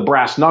off the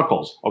brass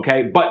knuckles.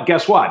 Okay, but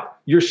guess what?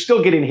 You're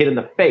still getting hit in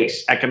the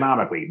face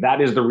economically. That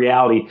is the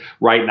reality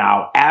right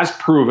now, as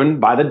proven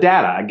by the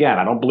data. Again,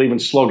 I don't believe in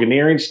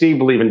sloganeering, Steve,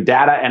 believe in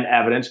data and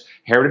evidence.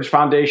 Heritage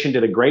Foundation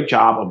did a great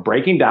job of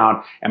breaking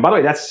down. And by the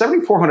way, that's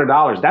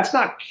 $7,400. That's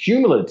not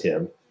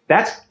cumulative.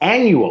 That's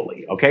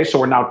annually. Okay, so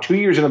we're now 2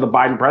 years into the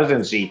Biden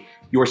presidency.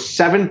 You're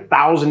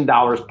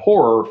 $7,000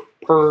 poorer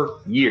per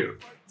year.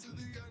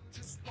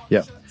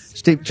 Yeah.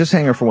 Steve, just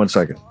hang on for 1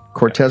 second.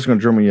 Cortes is going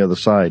to join me on the other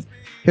side.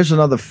 Here's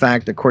another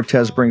fact that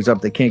Cortes brings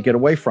up they can't get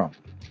away from.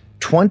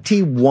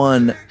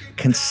 21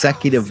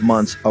 consecutive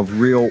months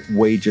of real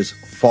wages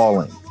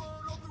falling.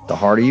 The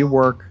harder you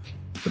work,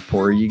 the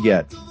poorer you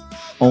get.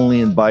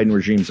 Only in Biden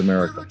regime's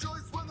America.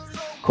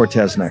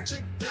 Cortes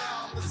next.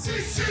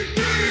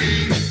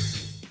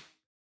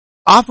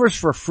 Offers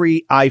for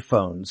free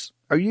iPhones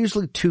are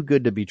usually too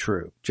good to be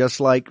true.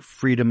 Just like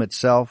freedom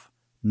itself,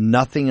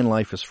 nothing in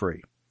life is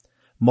free.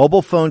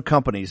 Mobile phone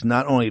companies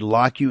not only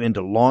lock you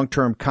into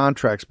long-term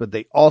contracts, but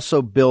they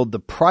also build the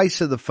price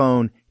of the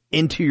phone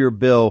into your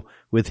bill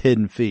with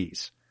hidden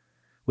fees.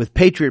 With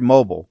Patriot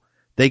Mobile,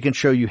 they can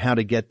show you how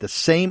to get the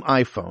same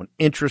iPhone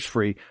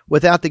interest-free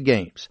without the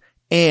games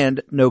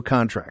and no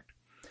contract.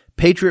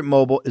 Patriot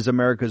Mobile is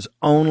America's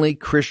only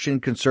Christian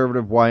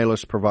conservative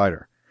wireless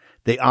provider.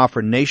 They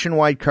offer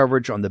nationwide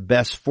coverage on the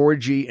best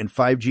 4G and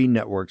 5G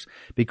networks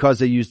because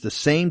they use the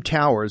same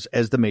towers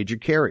as the major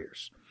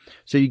carriers.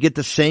 So you get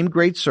the same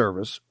great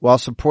service while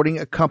supporting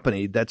a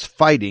company that's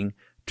fighting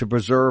to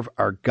preserve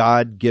our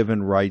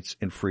God-given rights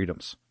and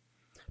freedoms.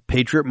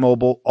 Patriot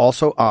Mobile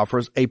also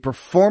offers a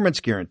performance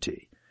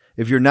guarantee.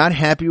 If you're not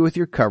happy with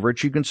your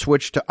coverage, you can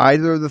switch to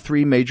either of the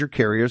three major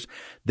carriers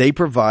they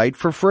provide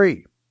for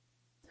free.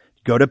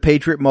 Go to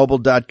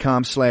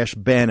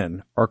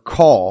patriotmobile.com/Bannon or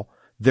call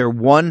their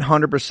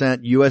 100%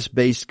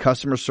 U.S.-based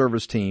customer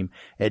service team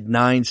at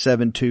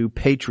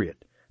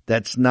 972-PATRIOT.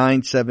 That's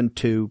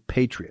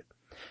 972-PATRIOT.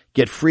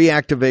 Get free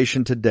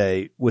activation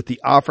today with the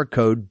offer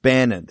code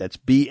BANNON. That's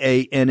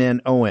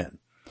BANNON.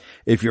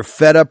 If you're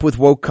fed up with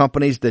woke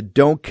companies that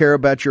don't care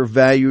about your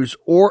values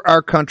or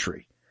our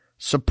country,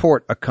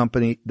 support a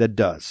company that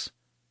does.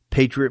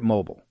 Patriot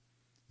Mobile.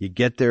 You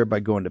get there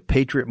by going to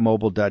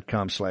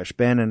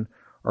patriotmobile.com/Bannon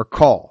or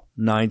call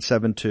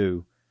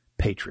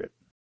 972-PATRIOT.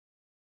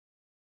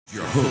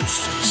 Your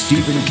host,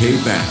 Stephen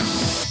K. Bannon.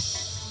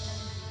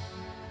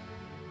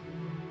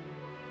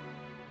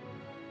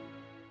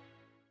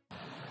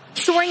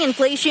 Soaring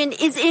inflation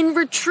is in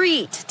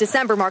retreat,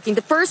 December marking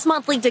the first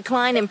monthly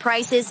decline in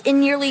prices in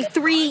nearly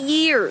 3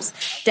 years,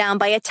 down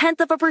by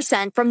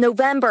 0.1% from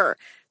November.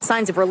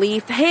 Signs of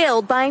relief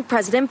hailed by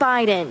President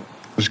Biden.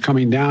 It's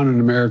coming down in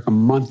America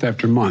month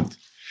after month,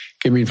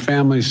 giving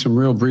families some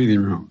real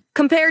breathing room.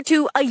 Compared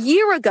to a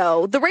year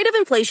ago, the rate of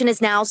inflation is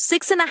now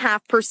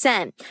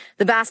 6.5%.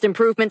 The vast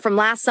improvement from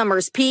last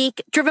summer's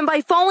peak, driven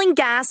by falling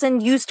gas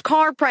and used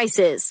car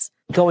prices.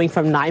 Going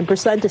from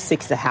 9% to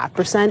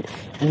 6.5%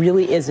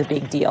 really is a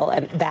big deal,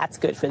 and that's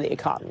good for the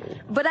economy.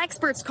 But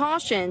experts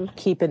caution,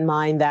 keep in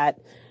mind that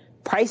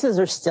prices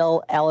are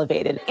still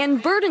elevated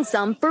and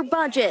burdensome for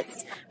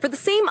budgets. For the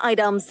same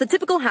items, the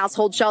typical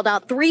household shelled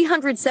out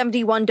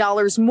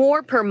 $371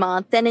 more per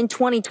month than in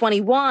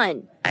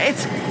 2021.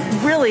 It's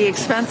really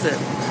expensive.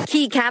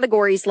 Key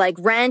categories like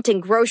rent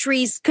and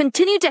groceries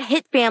continue to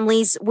hit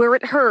families where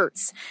it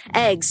hurts.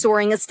 Eggs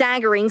soaring a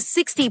staggering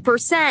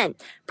 60%,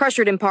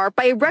 pressured in part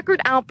by a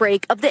record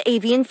outbreak of the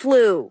avian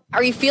flu.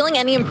 Are you feeling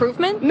any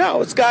improvement?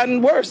 No, it's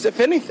gotten worse, if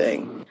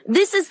anything.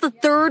 This is the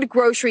third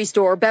grocery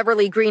store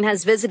Beverly Green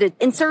has visited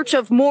in search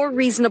of more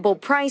reasonable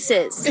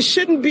prices. It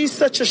shouldn't be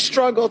such a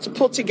struggle to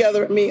put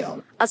together a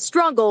meal. A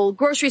struggle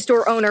grocery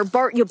store owner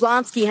Bart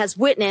Yablonsky has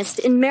witnessed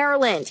in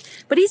Maryland,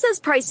 but he says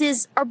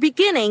prices are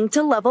beginning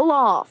to level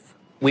off.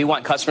 We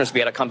want customers to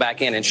be able to come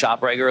back in and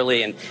shop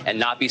regularly and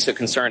not be so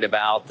concerned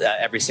about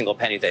every single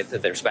penny that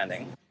they're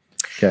spending.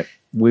 Okay.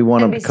 We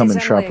want them to come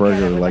and shop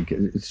regularly. Like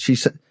she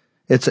said,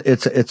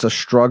 it's a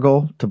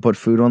struggle to put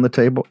food on the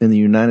table in the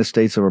United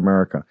States of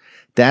America.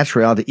 That's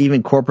reality.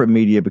 Even corporate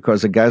media,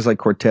 because the guys like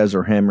Cortez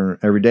are hammering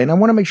every day. And I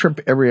want to make sure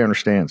everybody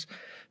understands.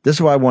 This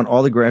is why I want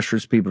all the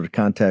grassroots people to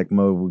contact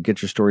Mo. We'll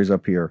get your stories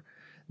up here.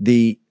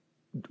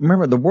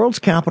 Remember, the world's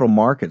capital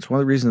markets, one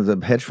of the reasons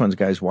the hedge funds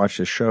guys watch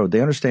this show,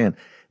 they understand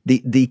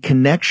the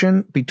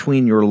connection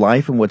between your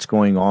life and what's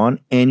going on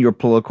and your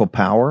political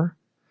power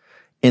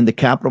in the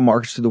capital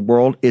markets of the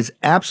world is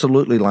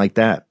absolutely like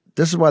that.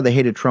 This is why they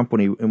hated Trump when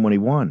he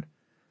won.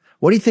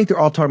 What do you think they're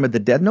all talking about the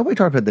debt? Nobody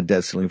talked about the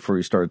debt ceiling before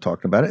you started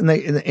talking about it.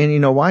 And you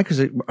know why? Because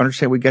they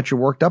understand we got you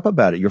worked up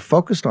about it. You're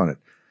focused on it.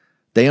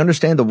 They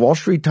understand the Wall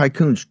Street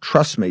tycoons.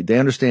 Trust me. They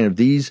understand if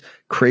these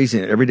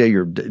crazy, every day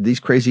these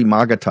crazy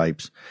MAGA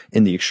types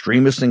and the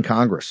extremists in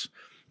Congress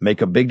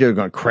make a big deal, they're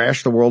going to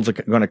crash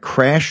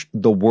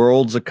the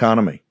world's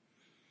economy.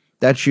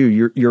 That's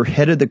you. You're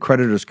head of the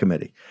creditors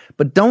committee.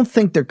 But don't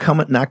think they're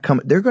not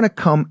coming. They're going to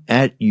come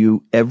at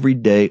you every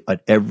day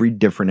at every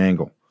different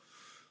angle.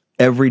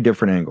 Every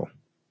different angle.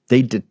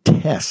 They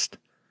detest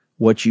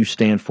what you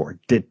stand for.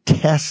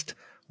 Detest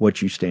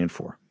what you stand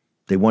for.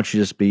 They want you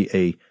to just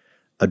be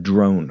a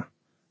drone,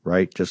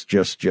 right?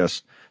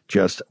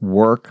 Just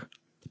work,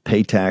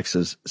 pay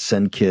taxes,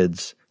 send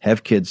kids,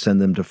 have kids,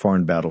 send them to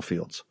foreign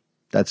battlefields.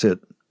 That's it.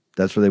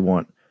 That's what they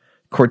want.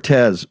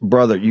 Cortez,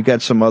 brother, you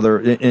got some other,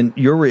 in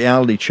your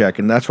reality check,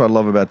 and that's what I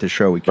love about this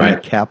show. We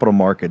connect capital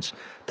markets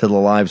to the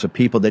lives of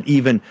people that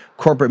even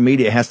corporate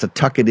media has to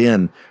tuck it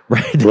in,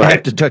 right? They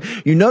have to tuck.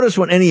 You notice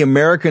when any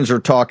Americans are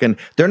talking,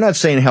 they're not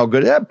saying how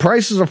good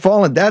prices are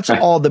falling. That's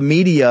all the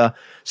media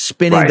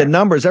spinning the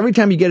numbers. Every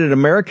time you get an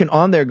American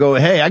on there, go,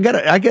 hey, I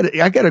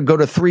gotta go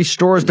to 3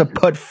 stores to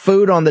put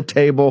food on the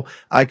table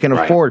I can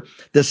afford.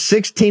 The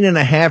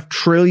 $16.5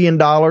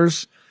 trillion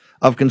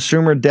of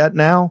consumer debt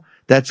now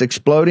that's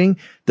exploding.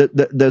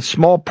 The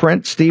small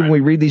print, Steve, when we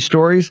read these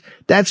stories,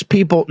 that's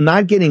people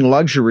not getting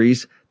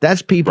luxuries.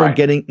 That's people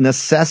getting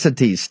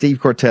necessities. Steve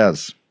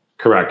Cortez.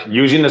 Correct.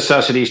 Using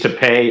necessities to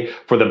pay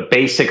for the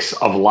basics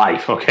of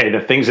life, okay,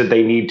 the things that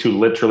they need to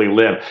literally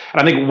live.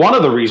 And I think one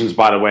of the reasons,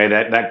 by the way,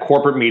 that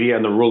corporate media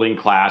and the ruling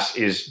class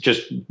is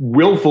just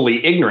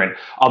willfully ignorant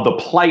of the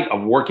plight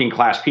of working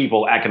class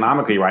people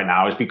economically right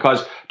now is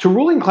because to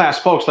ruling class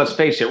folks, let's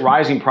face it,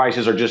 rising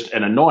prices are just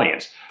an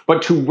annoyance.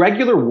 But to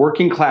regular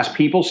working class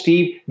people,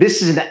 Steve,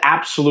 this is an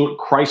absolute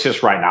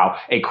crisis right now,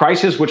 a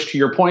crisis which, to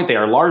your point, they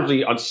are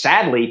largely,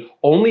 sadly,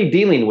 only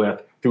dealing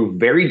with through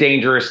very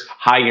dangerous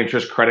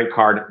high-interest credit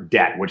card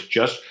debt, which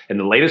just in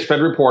the latest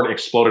Fed report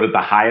exploded at the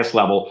highest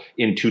level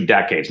in 2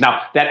 decades.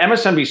 Now, that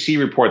MSNBC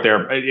report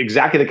there,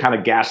 exactly the kind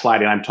of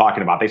gaslighting I'm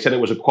talking about. They said it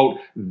was a, quote,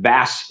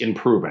 vast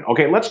improvement.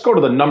 Okay, let's go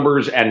to the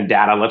numbers and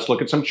data. Let's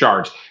look at some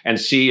charts and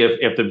see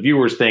if the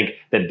viewers think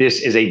that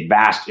this is a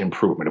vast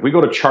improvement. If we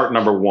go to chart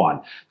number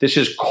 1, this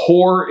is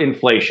core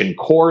inflation,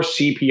 core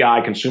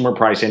CPI, consumer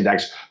price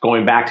index,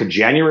 going back to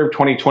January of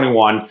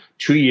 2021,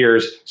 2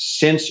 years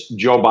since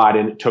Joe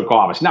Biden took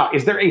office. Now,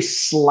 is there a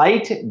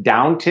slight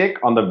downtick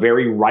on the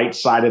very right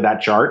side of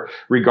that chart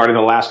regarding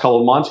the last couple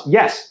of months?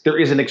 Yes, there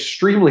is an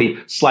extremely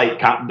slight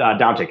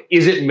downtick.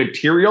 Is it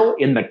material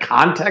in the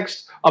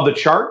context of the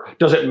chart?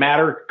 Does it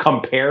matter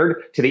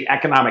compared to the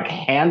economic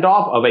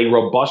handoff of a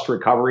robust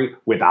recovery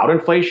without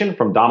inflation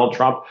from Donald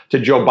Trump to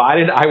Joe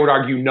Biden? I would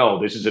argue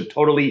no. This is a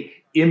totally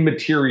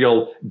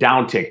immaterial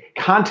downtick.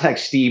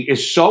 Context, Steve,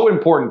 is so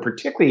important,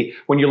 particularly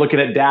when you're looking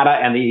at data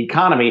and the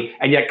economy,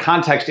 and yet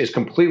context is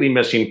completely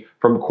missing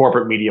from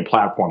corporate media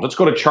platforms. Let's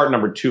go to chart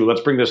number 2.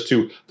 Let's bring this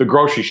to the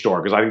grocery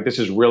store because I think this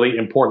is really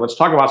important. Let's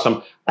talk about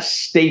some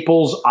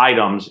staples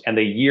items and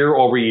the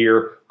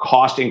year-over-year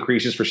cost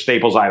increases for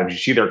staples items. You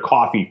see there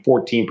coffee,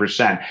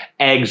 14%,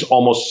 eggs,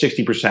 almost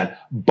 60%,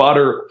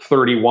 butter,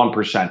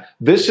 31%.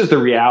 This is the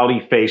reality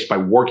faced by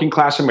working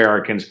class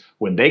Americans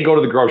when they go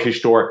to the grocery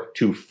store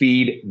to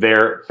feed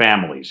their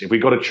families. If we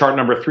go to chart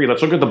number 3,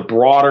 let's look at the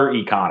broader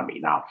economy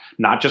now,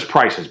 not just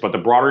prices, but the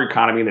broader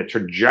economy and the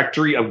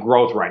trajectory of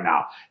growth right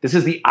now. This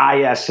is the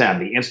ISM,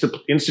 the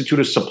Institute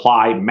of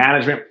Supply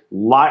Management,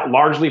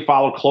 closely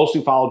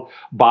followed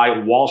by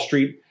Wall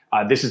Street.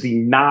 This is the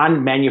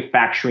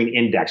non-manufacturing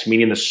index,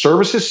 meaning the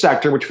services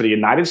sector, which for the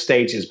United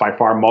States is by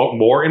far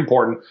more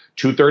important,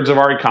 2/3 of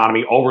our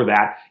economy. Over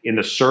that, in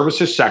the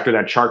services sector,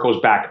 that chart goes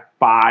back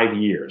 5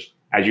 years.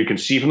 As you can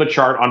see from the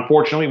chart,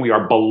 unfortunately, we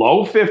are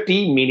below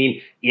 50,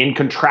 meaning in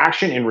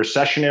contraction, in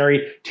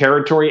recessionary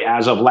territory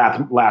as of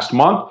last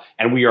month.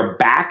 And we are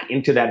back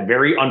into that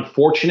very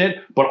unfortunate,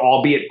 but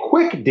albeit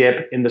quick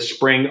dip in the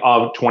spring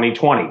of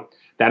 2020.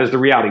 That is the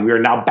reality. We are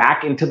now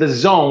back into the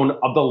zone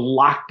of the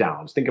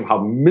lockdowns. Think of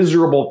how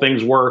miserable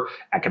things were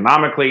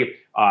economically,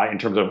 in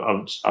terms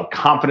of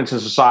confidence in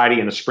society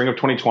in the spring of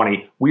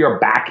 2020. We are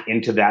back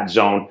into that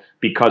zone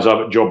because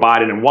of Joe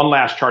Biden. And one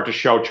last chart to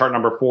show, chart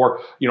number 4,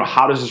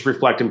 how does this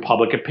reflect in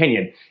public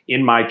opinion?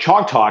 In my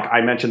Chalk Talk,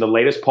 I mentioned the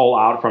latest poll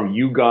out from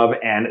YouGov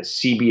and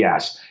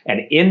CBS.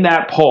 And in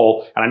that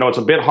poll, and I know it's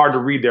a bit hard to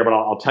read there, but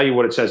I'll tell you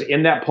what it says.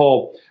 In that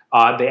poll,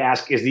 they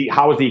ask,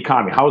 how is the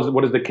economy?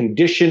 What is the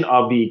condition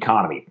of the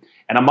economy?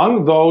 And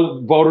among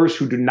those voters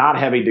who do not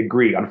have a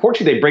degree,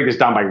 unfortunately, they break this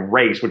down by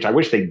race, which I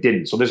wish they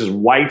didn't. So this is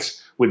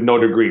whites with no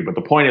degree. But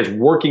the point is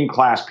working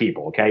class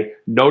people, okay?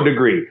 No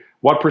degree.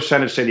 What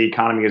percentage say the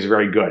economy is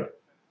very good?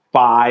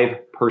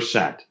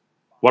 5%.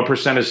 What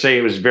percentage say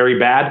it was very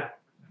bad?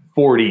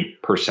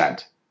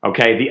 40%.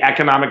 Okay? The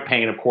economic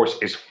pain, of course,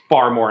 is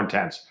far more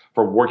intense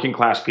for working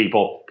class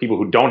people, people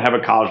who don't have a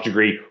college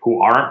degree,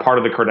 who aren't part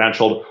of the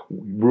credentialed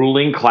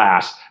ruling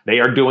class. They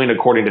are doing,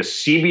 according to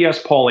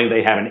CBS polling,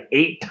 they have an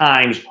 8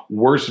 times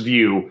worse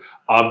view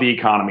of the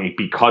economy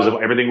because of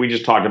everything we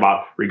just talked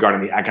about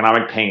regarding the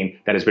economic pain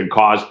that has been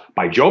caused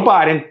by Joe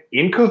Biden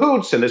in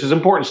cahoots, and this is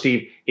important,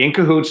 Steve, in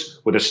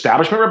cahoots with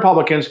establishment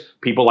Republicans,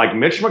 people like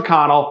Mitch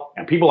McConnell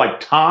and people like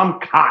Tom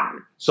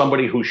Cotton,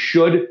 somebody who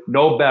should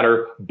know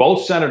better.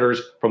 Both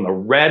senators from the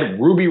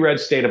ruby red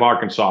state of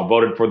Arkansas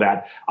voted for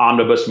that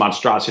omnibus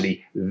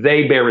monstrosity.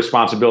 They bear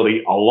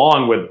responsibility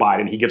along with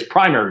Biden. He gets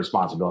primary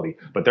responsibility,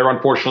 but they're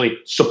unfortunately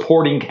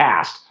supporting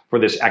cast for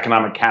this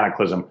economic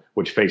cataclysm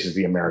which faces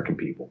the American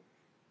people.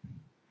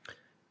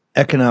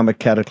 Economic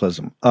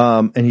cataclysm.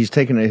 And he's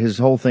taken his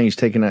whole thing. He's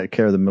taking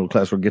care of the middle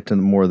class. We'll get to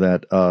more of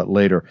that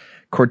later.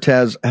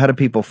 Cortez, how do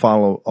people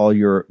follow all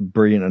your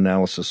brilliant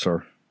analysis,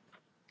 sir?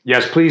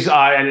 Yes, please,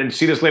 and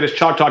see this latest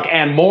Chalk Talk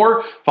and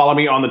more. Follow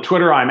me on the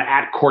Twitter. I'm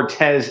at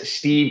Cortez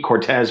Steve,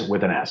 Cortez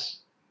with an S.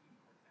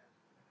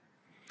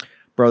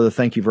 Brother,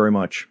 thank you very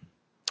much.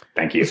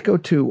 Thank you. Let's go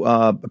to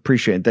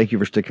appreciate it. Thank you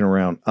for sticking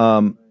around.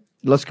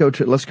 Let's go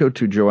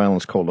to Joe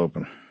Allen's cold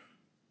open.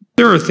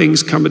 There are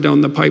things coming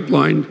down the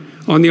pipeline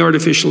on the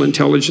artificial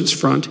intelligence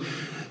front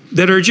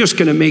that are just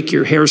going to make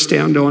your hair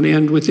stand on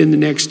end within the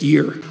next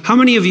year. How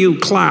many of you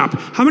clap?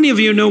 How many of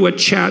you know what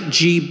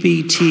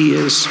ChatGPT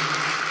is?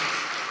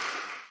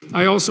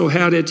 I also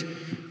had it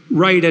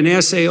write an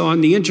essay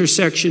on the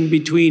intersection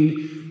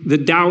between the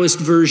Taoist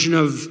version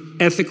of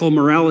ethical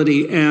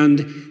morality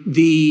and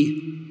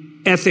the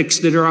ethics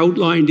that are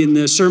outlined in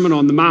the Sermon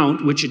on the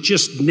Mount, which it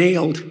just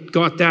nailed,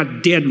 got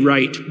that dead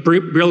right.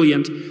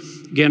 Brilliant.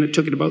 Again, it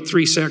took it about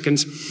 3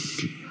 seconds.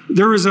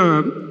 There was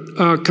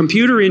a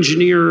computer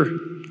engineer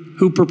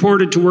who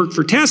purported to work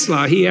for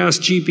Tesla. He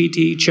asked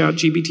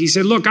ChatGPT,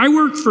 said, look, I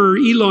work for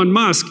Elon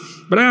Musk,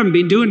 but I haven't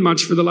been doing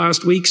much for the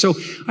last week, so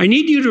I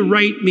need you to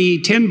write me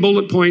 10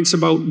 bullet points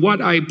about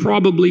what I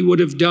probably would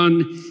have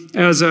done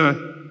as a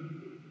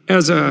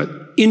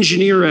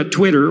engineer at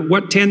Twitter.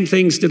 What 10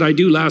 things did I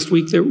do last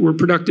week that were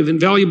productive and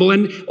valuable?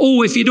 And,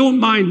 if you don't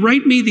mind,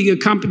 write me the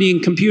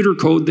accompanying computer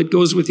code that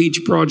goes with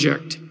each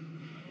project.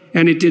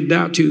 And it did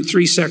that too,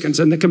 3 seconds,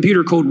 and the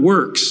computer code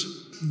works.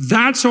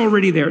 That's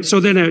already there. So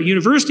then a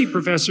university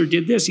professor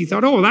did this. He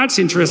thought, that's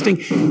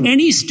interesting.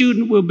 Any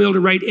student will be able to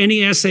write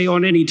any essay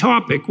on any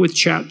topic with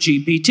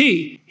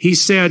ChatGPT. He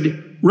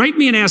said, write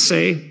me an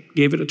essay,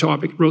 gave it a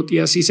topic, wrote the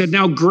essay. He said,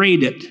 now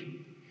grade it.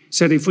 He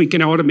said, if we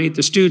can automate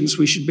the students,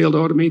 we should be able to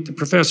automate the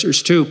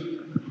professors too.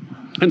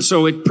 And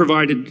so it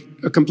provided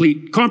a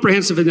complete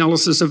comprehensive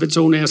analysis of its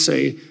own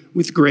essay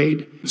with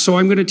grade. So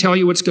I'm going to tell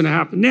you what's going to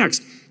happen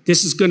next.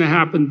 This is going to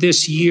happen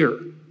this year.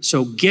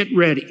 So get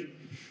ready.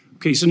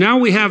 Okay, so now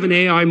we have an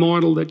AI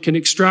model that can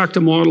extract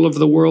a model of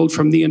the world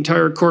from the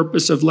entire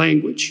corpus of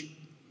language.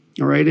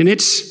 All right, and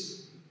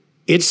it's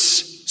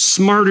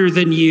smarter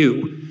than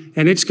you,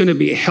 and it's going to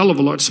be a hell of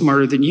a lot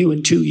smarter than you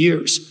in 2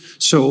 years.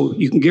 So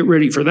you can get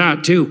ready for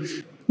that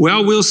too.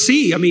 Well, we'll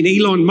see. I mean,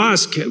 Elon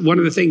Musk, one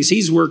of the things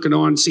he's working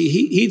on,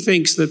 he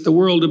thinks that the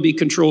world will be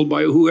controlled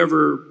by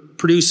whoever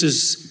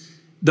produces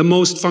the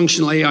most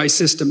functional AI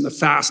system the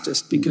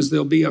fastest, because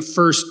there'll be a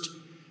first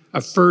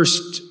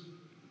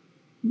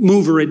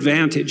mover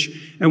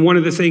advantage. And one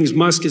of the things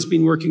Musk has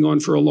been working on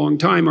for a long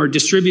time are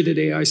distributed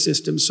AI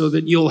systems, so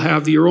that you'll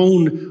have your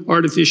own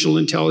artificial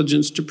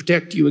intelligence to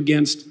protect you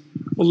against,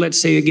 well,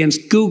 let's say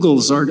against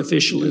Google's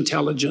artificial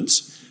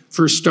intelligence,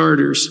 for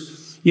starters.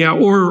 Yeah,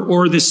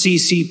 or the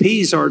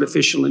CCP's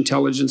artificial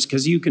intelligence,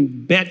 because you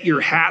can bet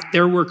your hat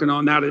they're working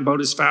on that about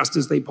as fast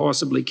as they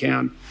possibly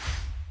can.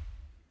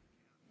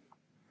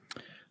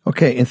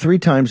 Okay, and 3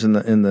 times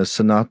in the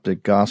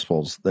Synoptic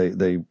Gospels,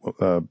 they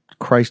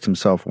Christ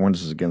himself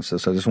warns us against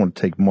this. I just want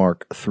to take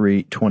Mark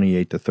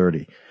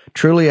 3:28-30.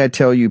 Truly I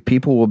tell you,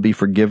 people will be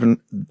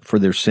forgiven for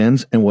their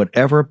sins and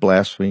whatever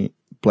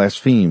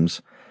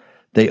blasphemes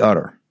they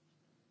utter.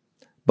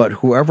 But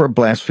whoever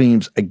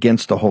blasphemes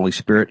against the Holy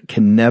Spirit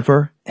can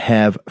never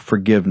have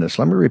forgiveness.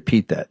 Let me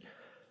repeat that.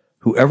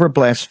 Whoever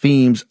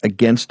blasphemes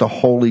against the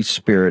Holy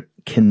Spirit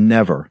can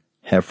never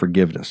have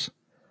forgiveness,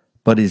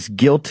 but is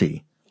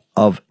guilty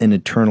of an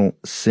eternal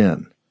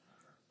sin.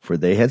 For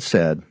they had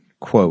said,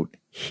 quote,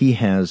 he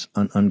has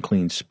an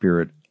unclean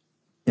spirit,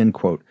 end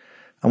quote.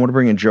 I want to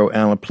bring in Joe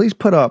Allen. Please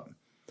put up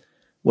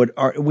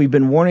we've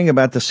been warning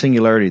about the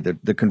singularity,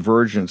 the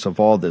convergence of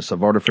all this,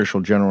 of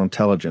artificial general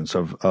intelligence,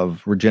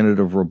 of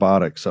regenerative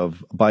robotics,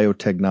 of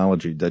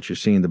biotechnology that you're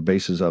seeing the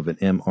basis of in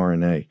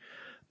mRNA,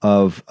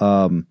 of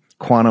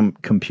quantum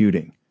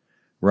computing,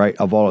 right?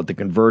 Of all of the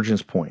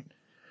convergence point.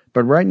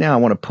 But right now I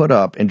want to put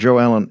up, and Joe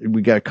Allen,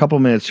 we got a couple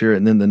minutes here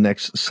and then the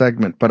next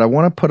segment, but I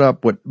want to put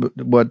up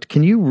what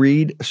can you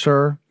read,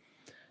 sir,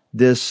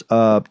 this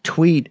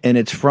tweet, and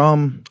it's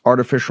from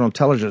artificial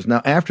intelligence.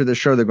 Now, after the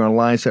show, they're going to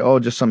lie and say, oh,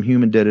 just some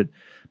human did it.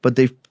 But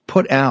they've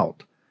put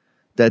out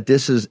that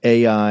this is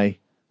AI,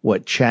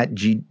 Chat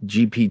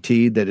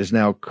GPT, that is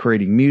now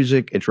creating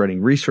music. It's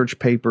writing research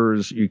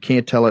papers. You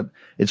can't tell it.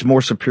 It's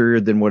more superior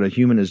than what a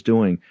human is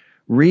doing.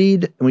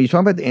 Read, when you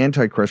talk about the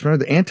Antichrist,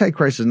 remember the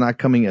Antichrist is not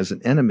coming as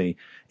an enemy.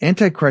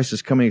 Antichrist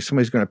is coming as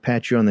somebody's going to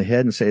pat you on the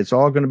head and say, it's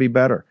all going to be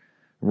better.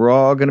 We're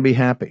all going to be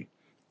happy.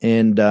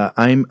 And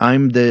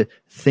I'm the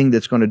thing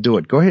that's going to do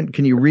it. Go ahead.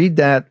 Can you read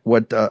that,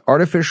 what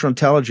artificial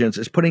intelligence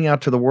is putting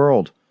out to the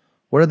world?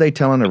 What are they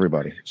telling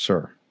everybody,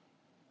 sir?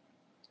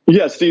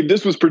 Yeah, Steve,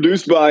 this was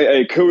produced by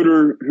a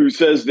coder who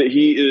says that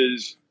he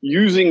is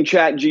using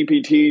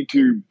ChatGPT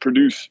to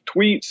produce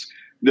tweets.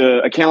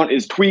 The account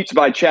is Tweets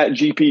by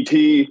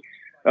ChatGPT.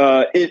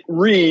 It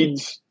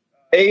reads,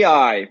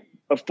 AI,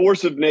 a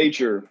force of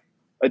nature,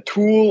 a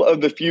tool of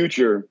the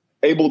future,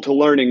 able to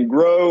learn and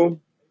grow,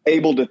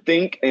 able to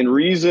think and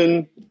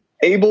reason,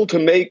 able to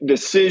make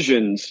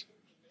decisions,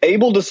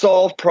 able to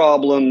solve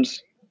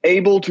problems,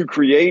 able to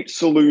create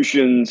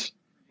solutions,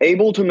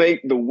 able to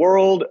make the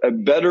world a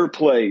better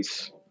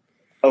place,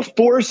 a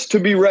force to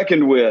be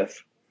reckoned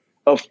with,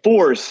 a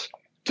force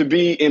to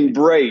be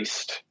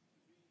embraced.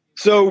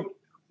 So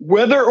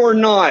whether or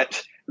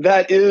not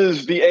that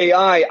is the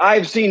AI,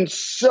 I've seen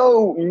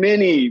so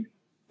many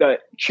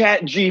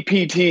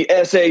ChatGPT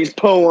essays,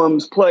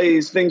 poems,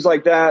 plays, things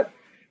like that.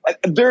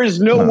 There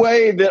is no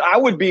way that I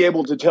would be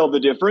able to tell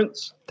the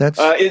difference.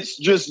 It's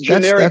just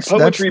generic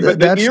poetry. But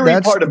the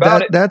eerie part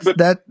about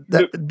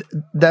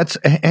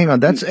hang on.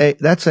 That's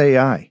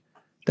AI.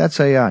 That's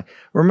AI.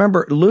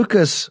 Remember,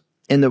 Lucas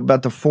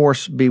about the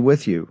Force be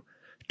with you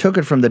took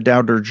it from the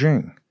Tao Te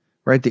Ching,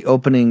 right?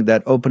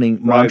 That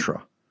opening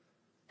mantra,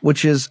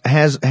 which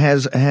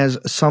has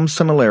some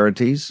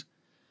similarities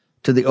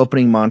to the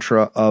opening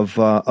mantra of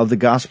the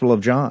Gospel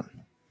of John.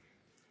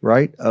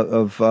 Right?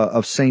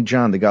 Of St.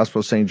 John, the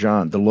Gospel of St.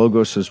 John. The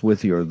Logos is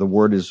with you, or the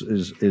Word is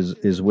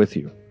with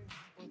you.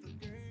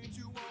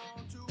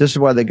 This is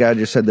why the guy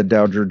just said the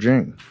Tao Te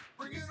Ching.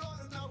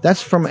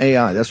 That's from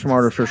AI. That's from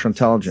artificial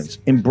intelligence.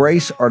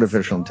 Embrace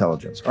artificial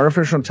intelligence.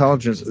 Artificial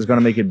intelligence is going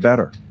to make it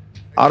better.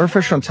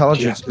 Artificial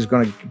intelligence is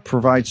going to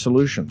provide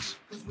solutions.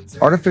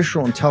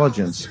 Artificial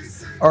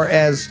intelligence, or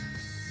as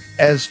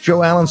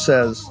Joe Allen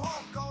says,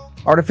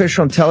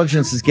 artificial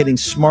intelligence is getting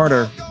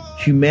smarter.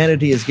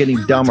 Humanity is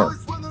getting dumber.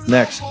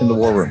 Next in the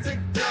War Room.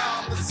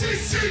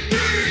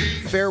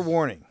 Fair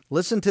warning.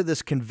 Listen to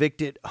this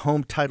convicted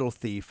home title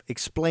thief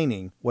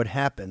explaining what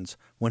happens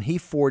when he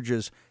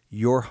forges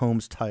your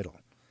home's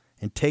title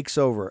and takes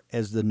over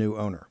as the new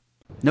owner.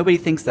 Nobody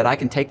thinks that I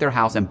can take their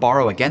house and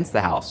borrow against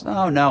the house.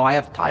 Oh, no, I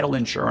have title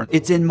insurance.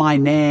 It's in my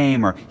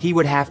name, or he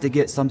would have to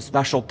get some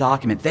special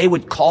document. They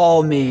would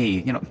call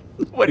me.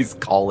 Nobody's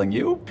calling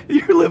you.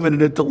 You're living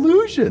in a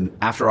delusion.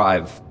 After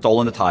I've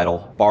stolen the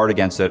title, borrowed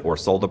against it, or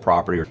sold the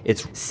property,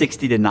 it's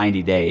 60 to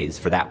 90 days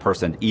for that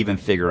person to even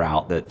figure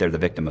out that they're the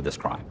victim of this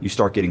crime. You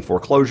start getting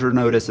foreclosure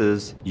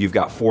notices. You've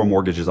got 4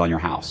 mortgages on your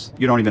house.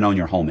 You don't even own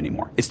your home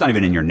anymore. It's not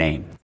even in your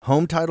name.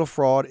 Home title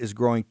fraud is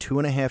growing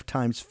 2.5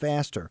 times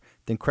faster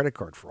than credit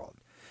card fraud.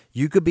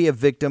 You could be a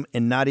victim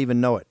and not even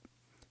know it.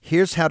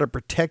 Here's how to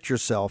protect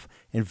yourself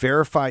and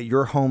verify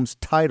your home's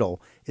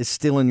title is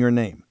still in your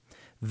name.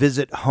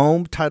 Visit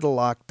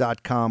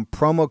HomeTitleLock.com,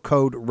 promo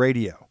code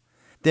radio.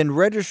 Then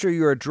register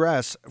your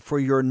address for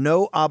your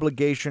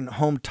no-obligation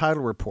home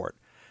title report.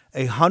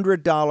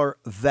 $100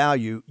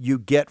 value you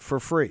get for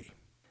free.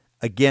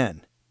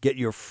 Again, get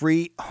your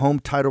free home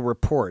title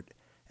report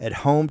at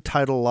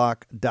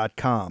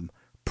HomeTitleLock.com,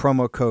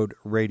 promo code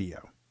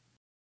radio.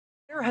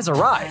 There has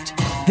arrived.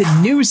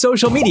 The new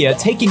social media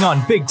taking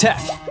on big tech,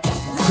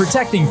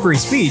 protecting free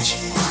speech,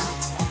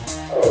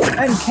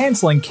 and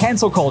canceling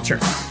cancel culture.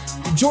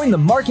 Join the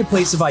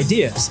marketplace of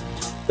ideas.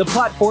 The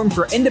platform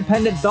for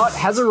independent thought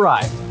has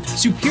arrived.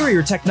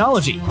 Superior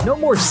technology. No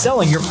more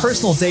selling your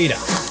personal data.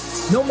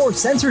 No more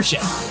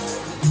censorship.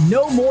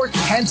 No more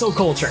cancel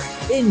culture.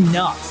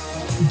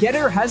 Enough.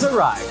 Getter has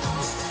arrived.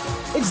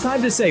 It's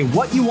time to say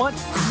what you want,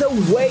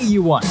 the way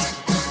you want.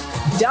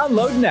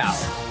 Download now.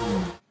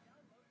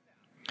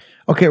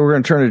 Okay, we're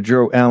going to turn to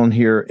Joe Allen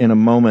here in a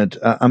moment.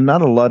 I'm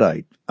not a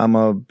Luddite. I'm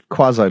a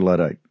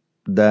quasi-Luddite.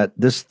 That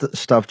this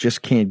stuff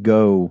just can't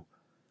go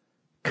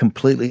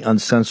completely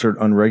uncensored,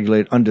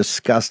 unregulated,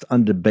 undiscussed,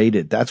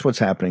 undebated. That's what's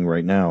happening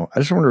right now. I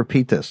just want to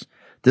repeat this.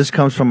 This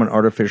comes from an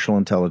artificial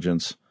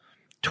intelligence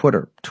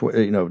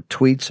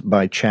tweets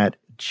by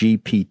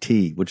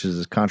ChatGPT, which is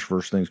this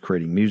controversial thing,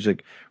 creating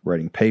music,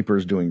 writing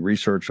papers, doing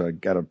research. I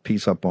got a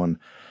piece up on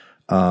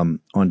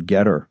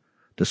Getter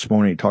this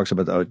morning. He talks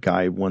about the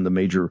guy, one of the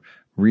major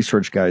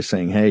research guys,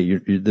 saying, "Hey,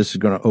 this is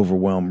going to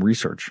overwhelm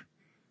research,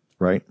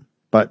 right?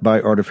 But by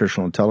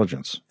artificial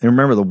intelligence." And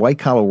remember, the white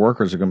collar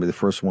workers are going to be the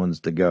first ones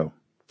to go.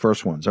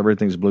 First ones.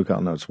 Everything's blue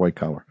collar. No, it's white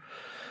collar.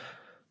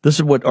 This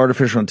is what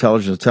artificial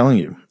intelligence is telling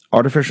you.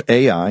 Artificial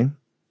AI,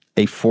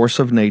 a force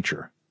of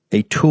nature,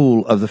 a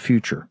tool of the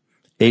future,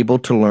 able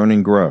to learn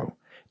and grow,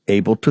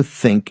 able to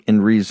think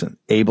and reason,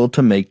 able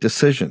to make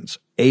decisions,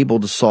 able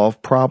to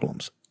solve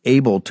problems,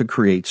 able to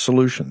create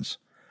solutions,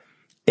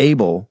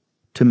 able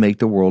to make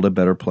the world a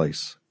better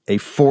place, a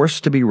force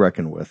to be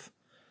reckoned with,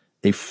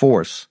 a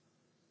force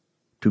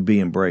to be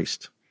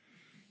embraced.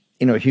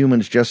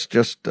 Humans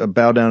just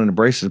bow down and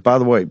embrace it. By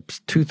the way,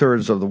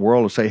 2/3 of the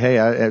world will say, "Hey,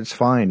 it's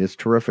fine. It's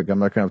terrific. I'm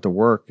not going to have to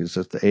work. It's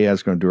just the AI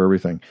is going to do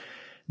everything."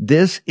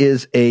 This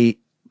is a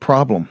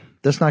problem.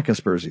 That's not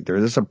conspiracy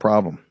theory. This is a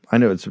problem. I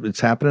know it's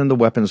happening in the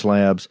weapons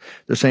labs.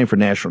 They're saying for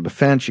national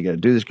defense, you got to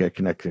do this, you got to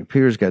connect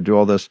computers, you got to do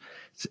all this.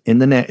 It's in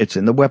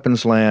the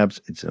weapons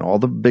labs. It's in all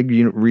the big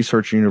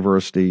research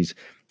universities,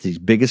 these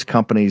biggest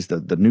companies,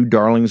 the new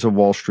darlings of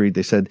Wall Street.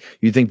 They said,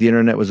 you think the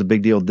internet was a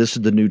big deal? This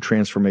is the new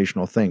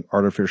transformational thing,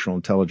 artificial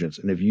intelligence.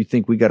 And if you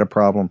think we got a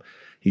problem,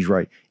 he's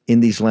right. In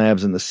these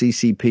labs, in the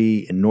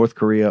CCP, in North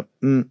Korea,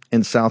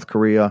 in South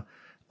Korea,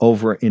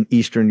 over in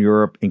Eastern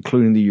Europe,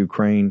 including the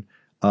Ukraine,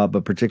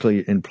 but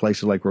particularly in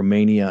places like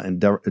Romania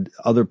and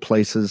other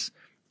places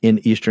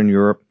in Eastern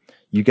Europe,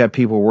 you got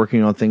people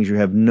working on things you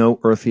have no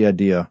earthly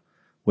idea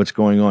what's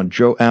going on.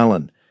 Joe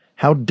Allen,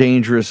 how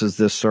dangerous is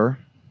this, sir?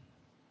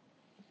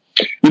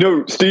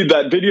 Steve,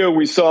 that video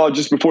we saw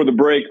just before the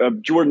break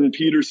of Jordan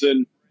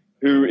Peterson,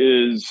 who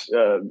is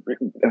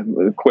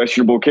a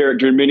questionable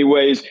character in many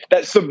ways,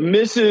 that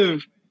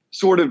submissive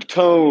sort of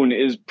tone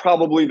is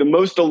probably the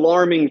most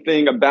alarming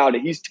thing about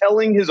it. He's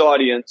telling his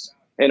audience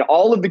and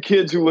all of the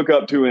kids who look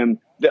up to him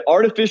that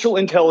artificial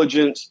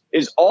intelligence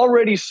is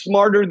already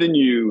smarter than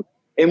you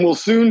and will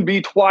soon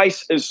be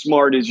twice as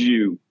smart as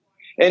you.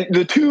 And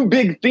the two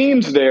big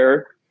themes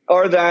there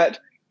are that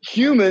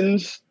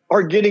humans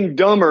are getting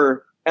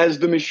dumber as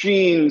the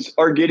machines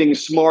are getting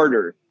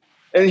smarter.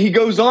 And he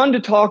goes on to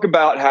talk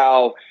about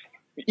how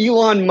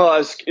Elon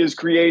Musk is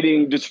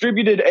creating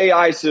distributed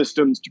AI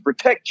systems to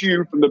protect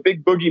you from the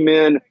big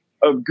boogeymen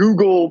of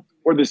Google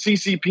or the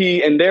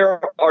CCP and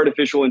their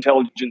artificial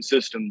intelligence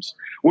systems.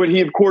 What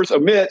he, of course,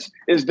 omits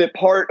is that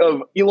part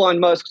of Elon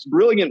Musk's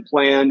brilliant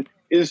plan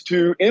is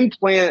to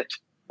implant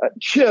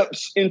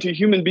chips into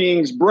human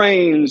beings'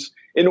 brains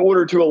in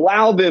order to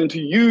allow them to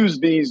use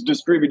these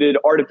distributed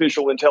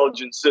artificial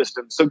intelligence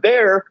systems. So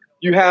there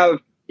you have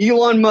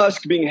Elon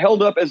Musk being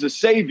held up as a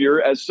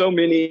savior, as so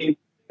many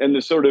in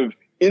the sort of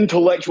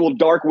intellectual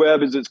dark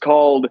web, as it's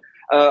called,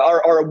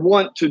 are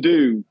wont to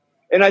do.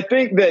 And I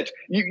think that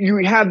you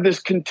have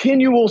this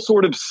continual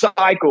sort of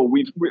cycle.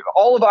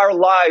 All of our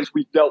lives,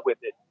 we've dealt with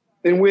it,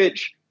 in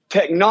which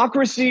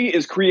technocracy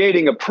is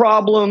creating a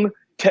problem.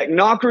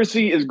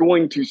 Technocracy is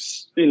going to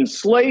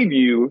enslave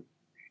you.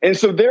 And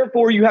so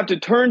therefore you have to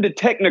turn to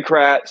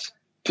technocrats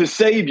to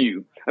save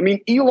you. I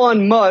mean,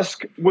 Elon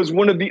Musk was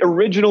one of the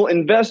original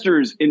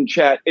investors in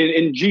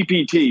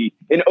GPT,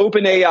 in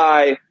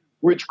OpenAI,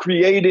 which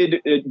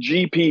created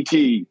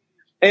GPT.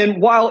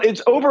 And while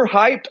it's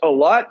overhyped a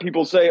lot,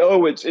 people say,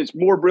 oh, it's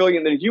more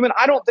brilliant than a human.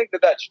 I don't think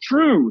that that's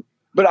true.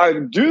 But I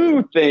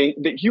do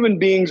think that human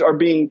beings are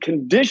being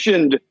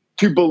conditioned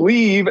to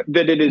believe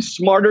that it is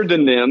smarter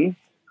than them,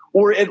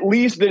 or at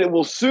least that it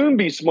will soon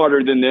be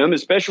smarter than them,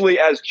 especially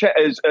as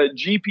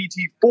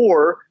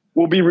GPT-4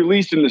 will be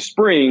released in the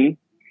spring.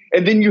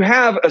 And then you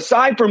have,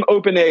 aside from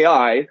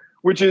OpenAI,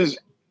 which is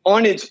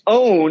on its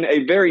own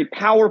a very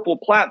powerful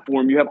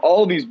platform, you have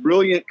all these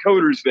brilliant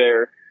coders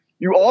there.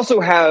 You also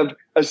have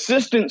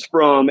assistance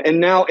from and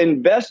now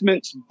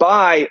investments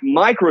by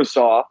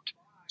Microsoft.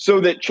 so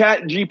that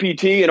Chat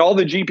GPT and all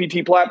the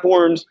GPT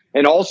platforms,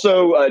 and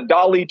also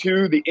DALL-E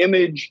 2, the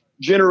image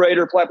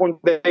generator platform,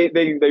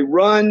 they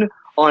run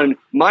on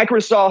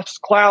Microsoft's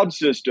cloud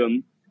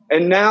system.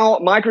 And now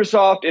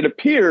Microsoft, it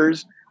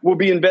appears, will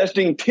be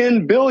investing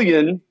 $10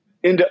 billion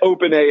into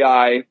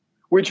OpenAI,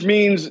 which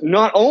means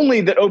not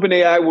only that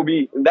OpenAI will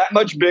be that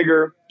much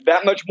bigger,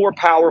 that much more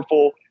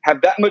powerful,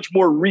 have that much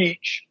more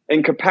reach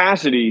and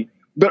capacity,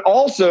 but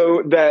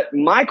also that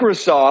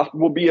Microsoft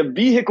will be a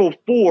vehicle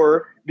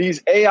for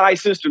these AI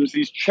systems,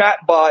 these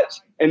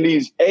chatbots and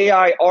these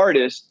AI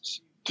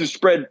artists to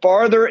spread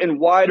farther and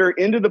wider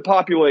into the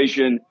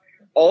population.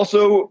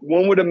 Also,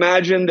 one would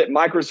imagine that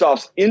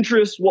Microsoft's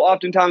interests will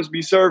oftentimes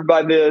be served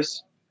by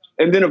this.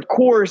 And then, of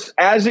course,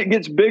 as it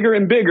gets bigger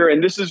and bigger,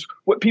 and this is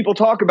what people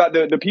talk about,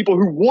 the people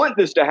who want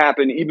this to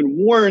happen even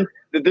warn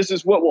that this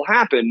is what will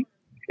happen,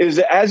 is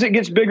that as it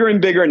gets bigger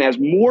and bigger and as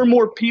more and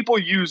more people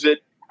use it,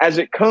 as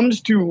it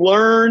comes to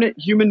learn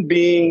human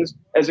beings,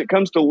 as it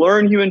comes to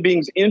learn human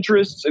beings'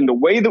 interests and the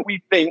way that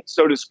we think,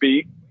 so to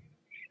speak,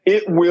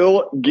 it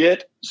will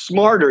get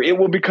smarter. It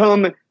will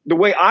become, the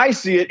way I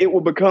see it, it will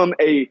become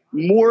a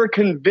more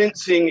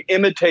convincing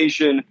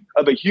imitation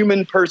of a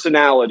human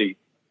personality.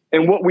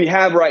 And what we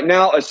have right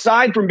now,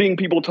 aside from being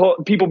people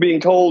being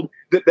told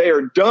that they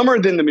are dumber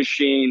than the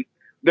machine,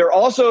 they're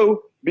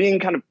also being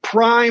kind of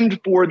primed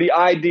for the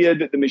idea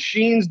that the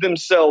machines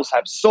themselves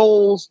have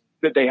souls,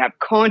 that they have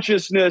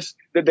consciousness,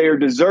 that they are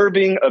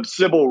deserving of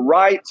civil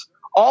rights.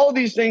 All of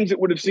these things that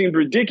would have seemed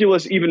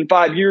ridiculous even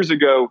 5 years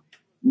ago,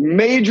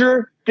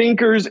 major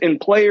thinkers and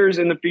players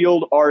in the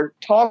field are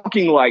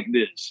talking like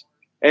this.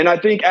 And I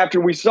think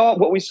after we saw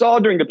what we saw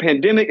during the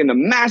pandemic and the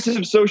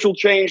massive social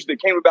change that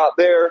came about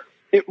there,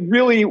 it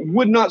really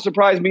would not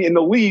surprise me in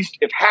the least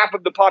if half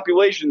of the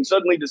population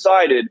suddenly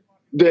decided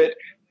that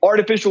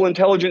artificial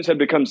intelligence had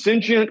become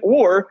sentient,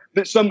 or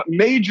that some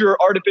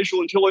major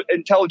artificial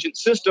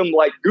intelligence system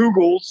like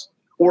Google's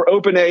or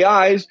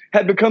OpenAI's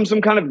had become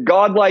some kind of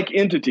godlike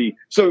entity.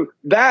 So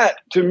that,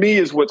 to me,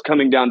 is what's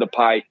coming down the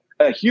pipe.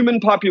 A human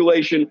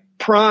population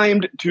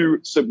primed to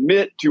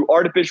submit to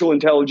artificial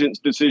intelligence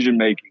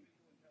decision-making.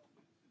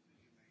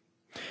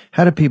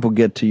 How do people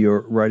get to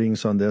your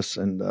writings on this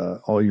and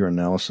all your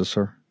analysis,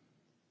 sir?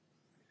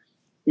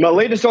 My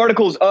latest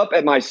article is up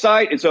at my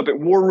site. It's up at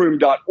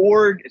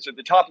warroom.org. It's at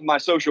the top of my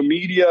social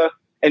media.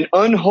 An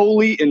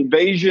unholy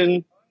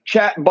invasion.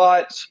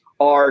 Chatbots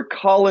are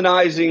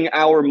colonizing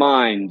our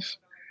minds.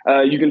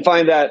 You can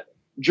find that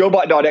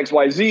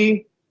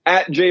joebot.xyz,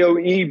 at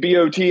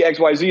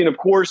JOEBOTXYZ, and of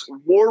course,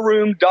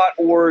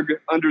 warroom.org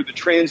under the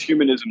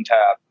transhumanism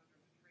tab.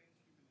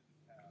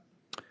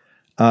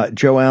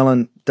 Joe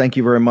Allen, thank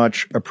you very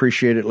much.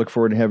 Appreciate it. Look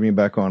forward to having you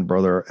back on,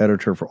 brother.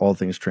 Editor for All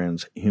Things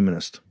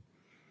Transhumanist.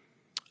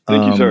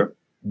 Thank you, sir.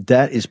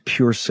 That is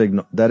pure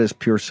signal. That is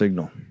pure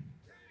signal.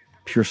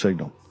 Pure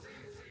signal.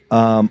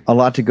 A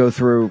lot to go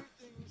through.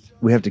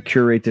 We have to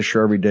curate this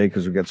show every day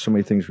because we've got so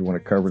many things we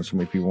want to cover and so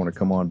many people want to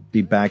come on.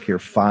 Be back here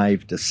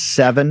 5 to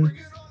 7.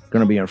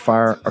 Going to be on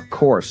fire. Of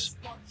course,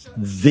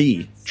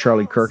 the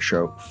Charlie Kirk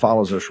Show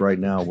follows us right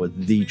now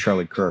with the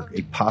Charlie Kirk,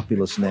 a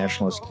populist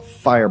nationalist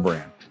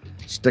firebrand.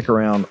 Stick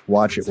around,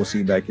 watch it. We'll see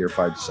you back here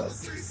 5 to 7.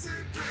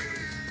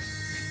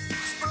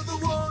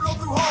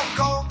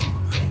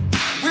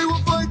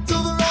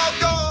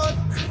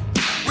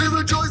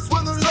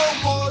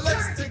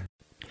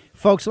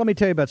 Folks, let me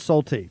tell you about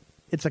Solti.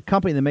 It's a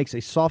company that makes a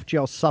soft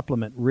gel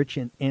supplement rich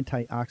in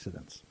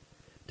antioxidants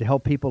to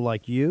help people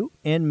like you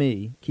and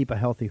me keep a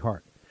healthy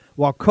heart.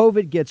 While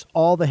COVID gets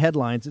all the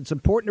headlines, it's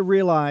important to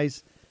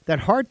realize that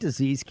heart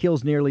disease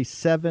kills nearly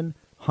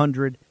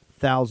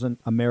 700,000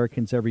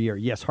 Americans every year.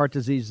 Yes, heart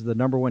disease is the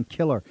number one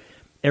killer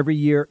every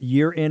year,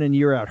 year in and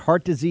year out.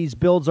 Heart disease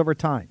builds over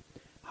time.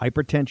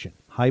 Hypertension,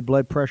 high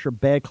blood pressure,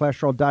 bad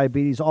cholesterol,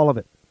 diabetes, all of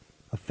it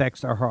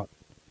affects our heart.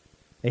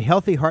 A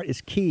healthy heart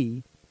is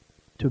key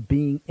to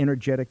being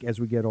energetic as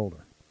we get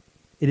older.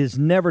 It is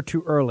never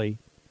too early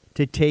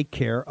to take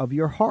care of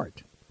your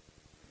heart.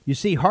 You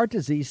see, heart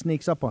disease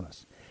sneaks up on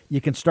us.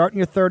 You can start in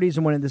your 30s,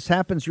 and when this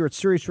happens, you're at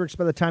serious risk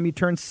by the time you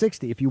turn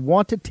 60. If you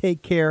want to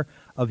take care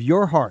of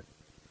your heart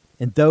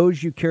and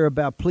those you care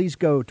about, please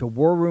go to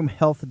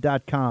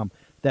warroomhealth.com.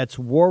 That's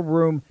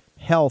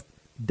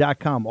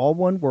warroomhealth.com. All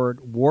one word,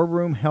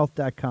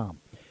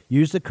 warroomhealth.com.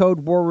 Use the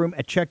code WARROOM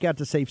at checkout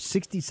to save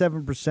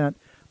 67%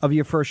 of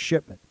your first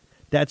shipment.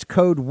 That's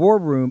code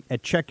WARROOM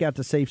at checkout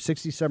to save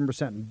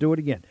 67%. And do it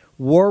again.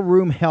 War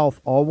Room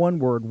Health, all one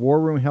word,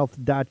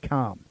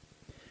 warroomhealth.com.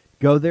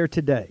 Go there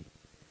today.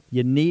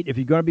 You need, if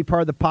you're going to be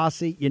part of the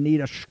posse, you need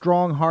a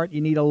strong heart.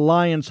 You need a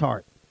lion's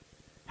heart.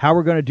 How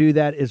we're going to do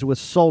that is with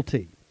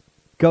Solti.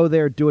 Go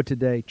there, do it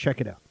today. Check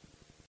it out.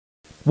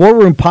 War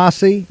Room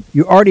Posse,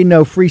 you already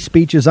know free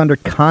speech is under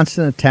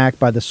constant attack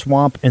by the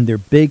swamp and their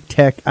big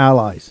tech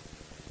allies.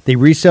 They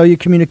resell your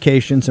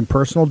communications and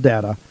personal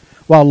data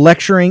while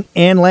lecturing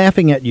and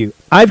laughing at you.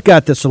 I've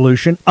got the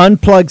solution.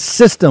 Unplug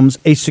Systems,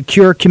 a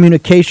secure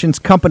communications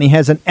company,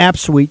 has an app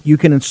suite you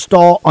can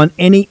install on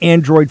any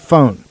Android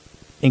phone,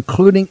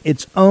 including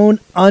its own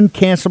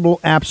uncancelable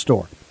app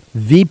store.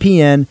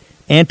 VPN,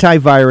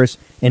 antivirus,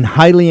 and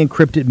highly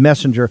encrypted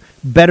messenger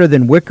better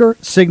than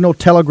Wickr, Signal,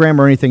 Telegram,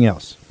 or anything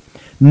else.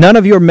 None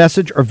of your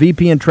message or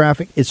VPN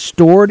traffic is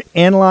stored,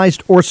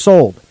 analyzed, or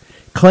sold.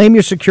 Claim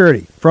your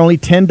security for only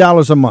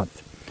 $10 a month.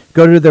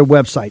 Go to their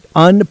website,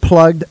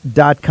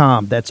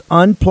 unplugged.com. That's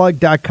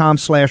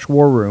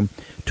unplugged.com/warroom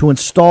to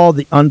install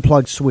the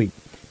Unplugged suite.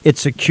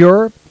 It's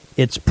secure,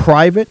 it's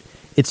private,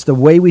 it's the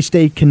way we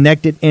stay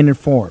connected and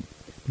informed.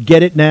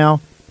 Get it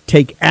now.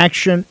 Take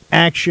action,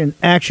 action,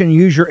 action.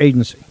 Use your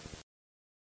agency.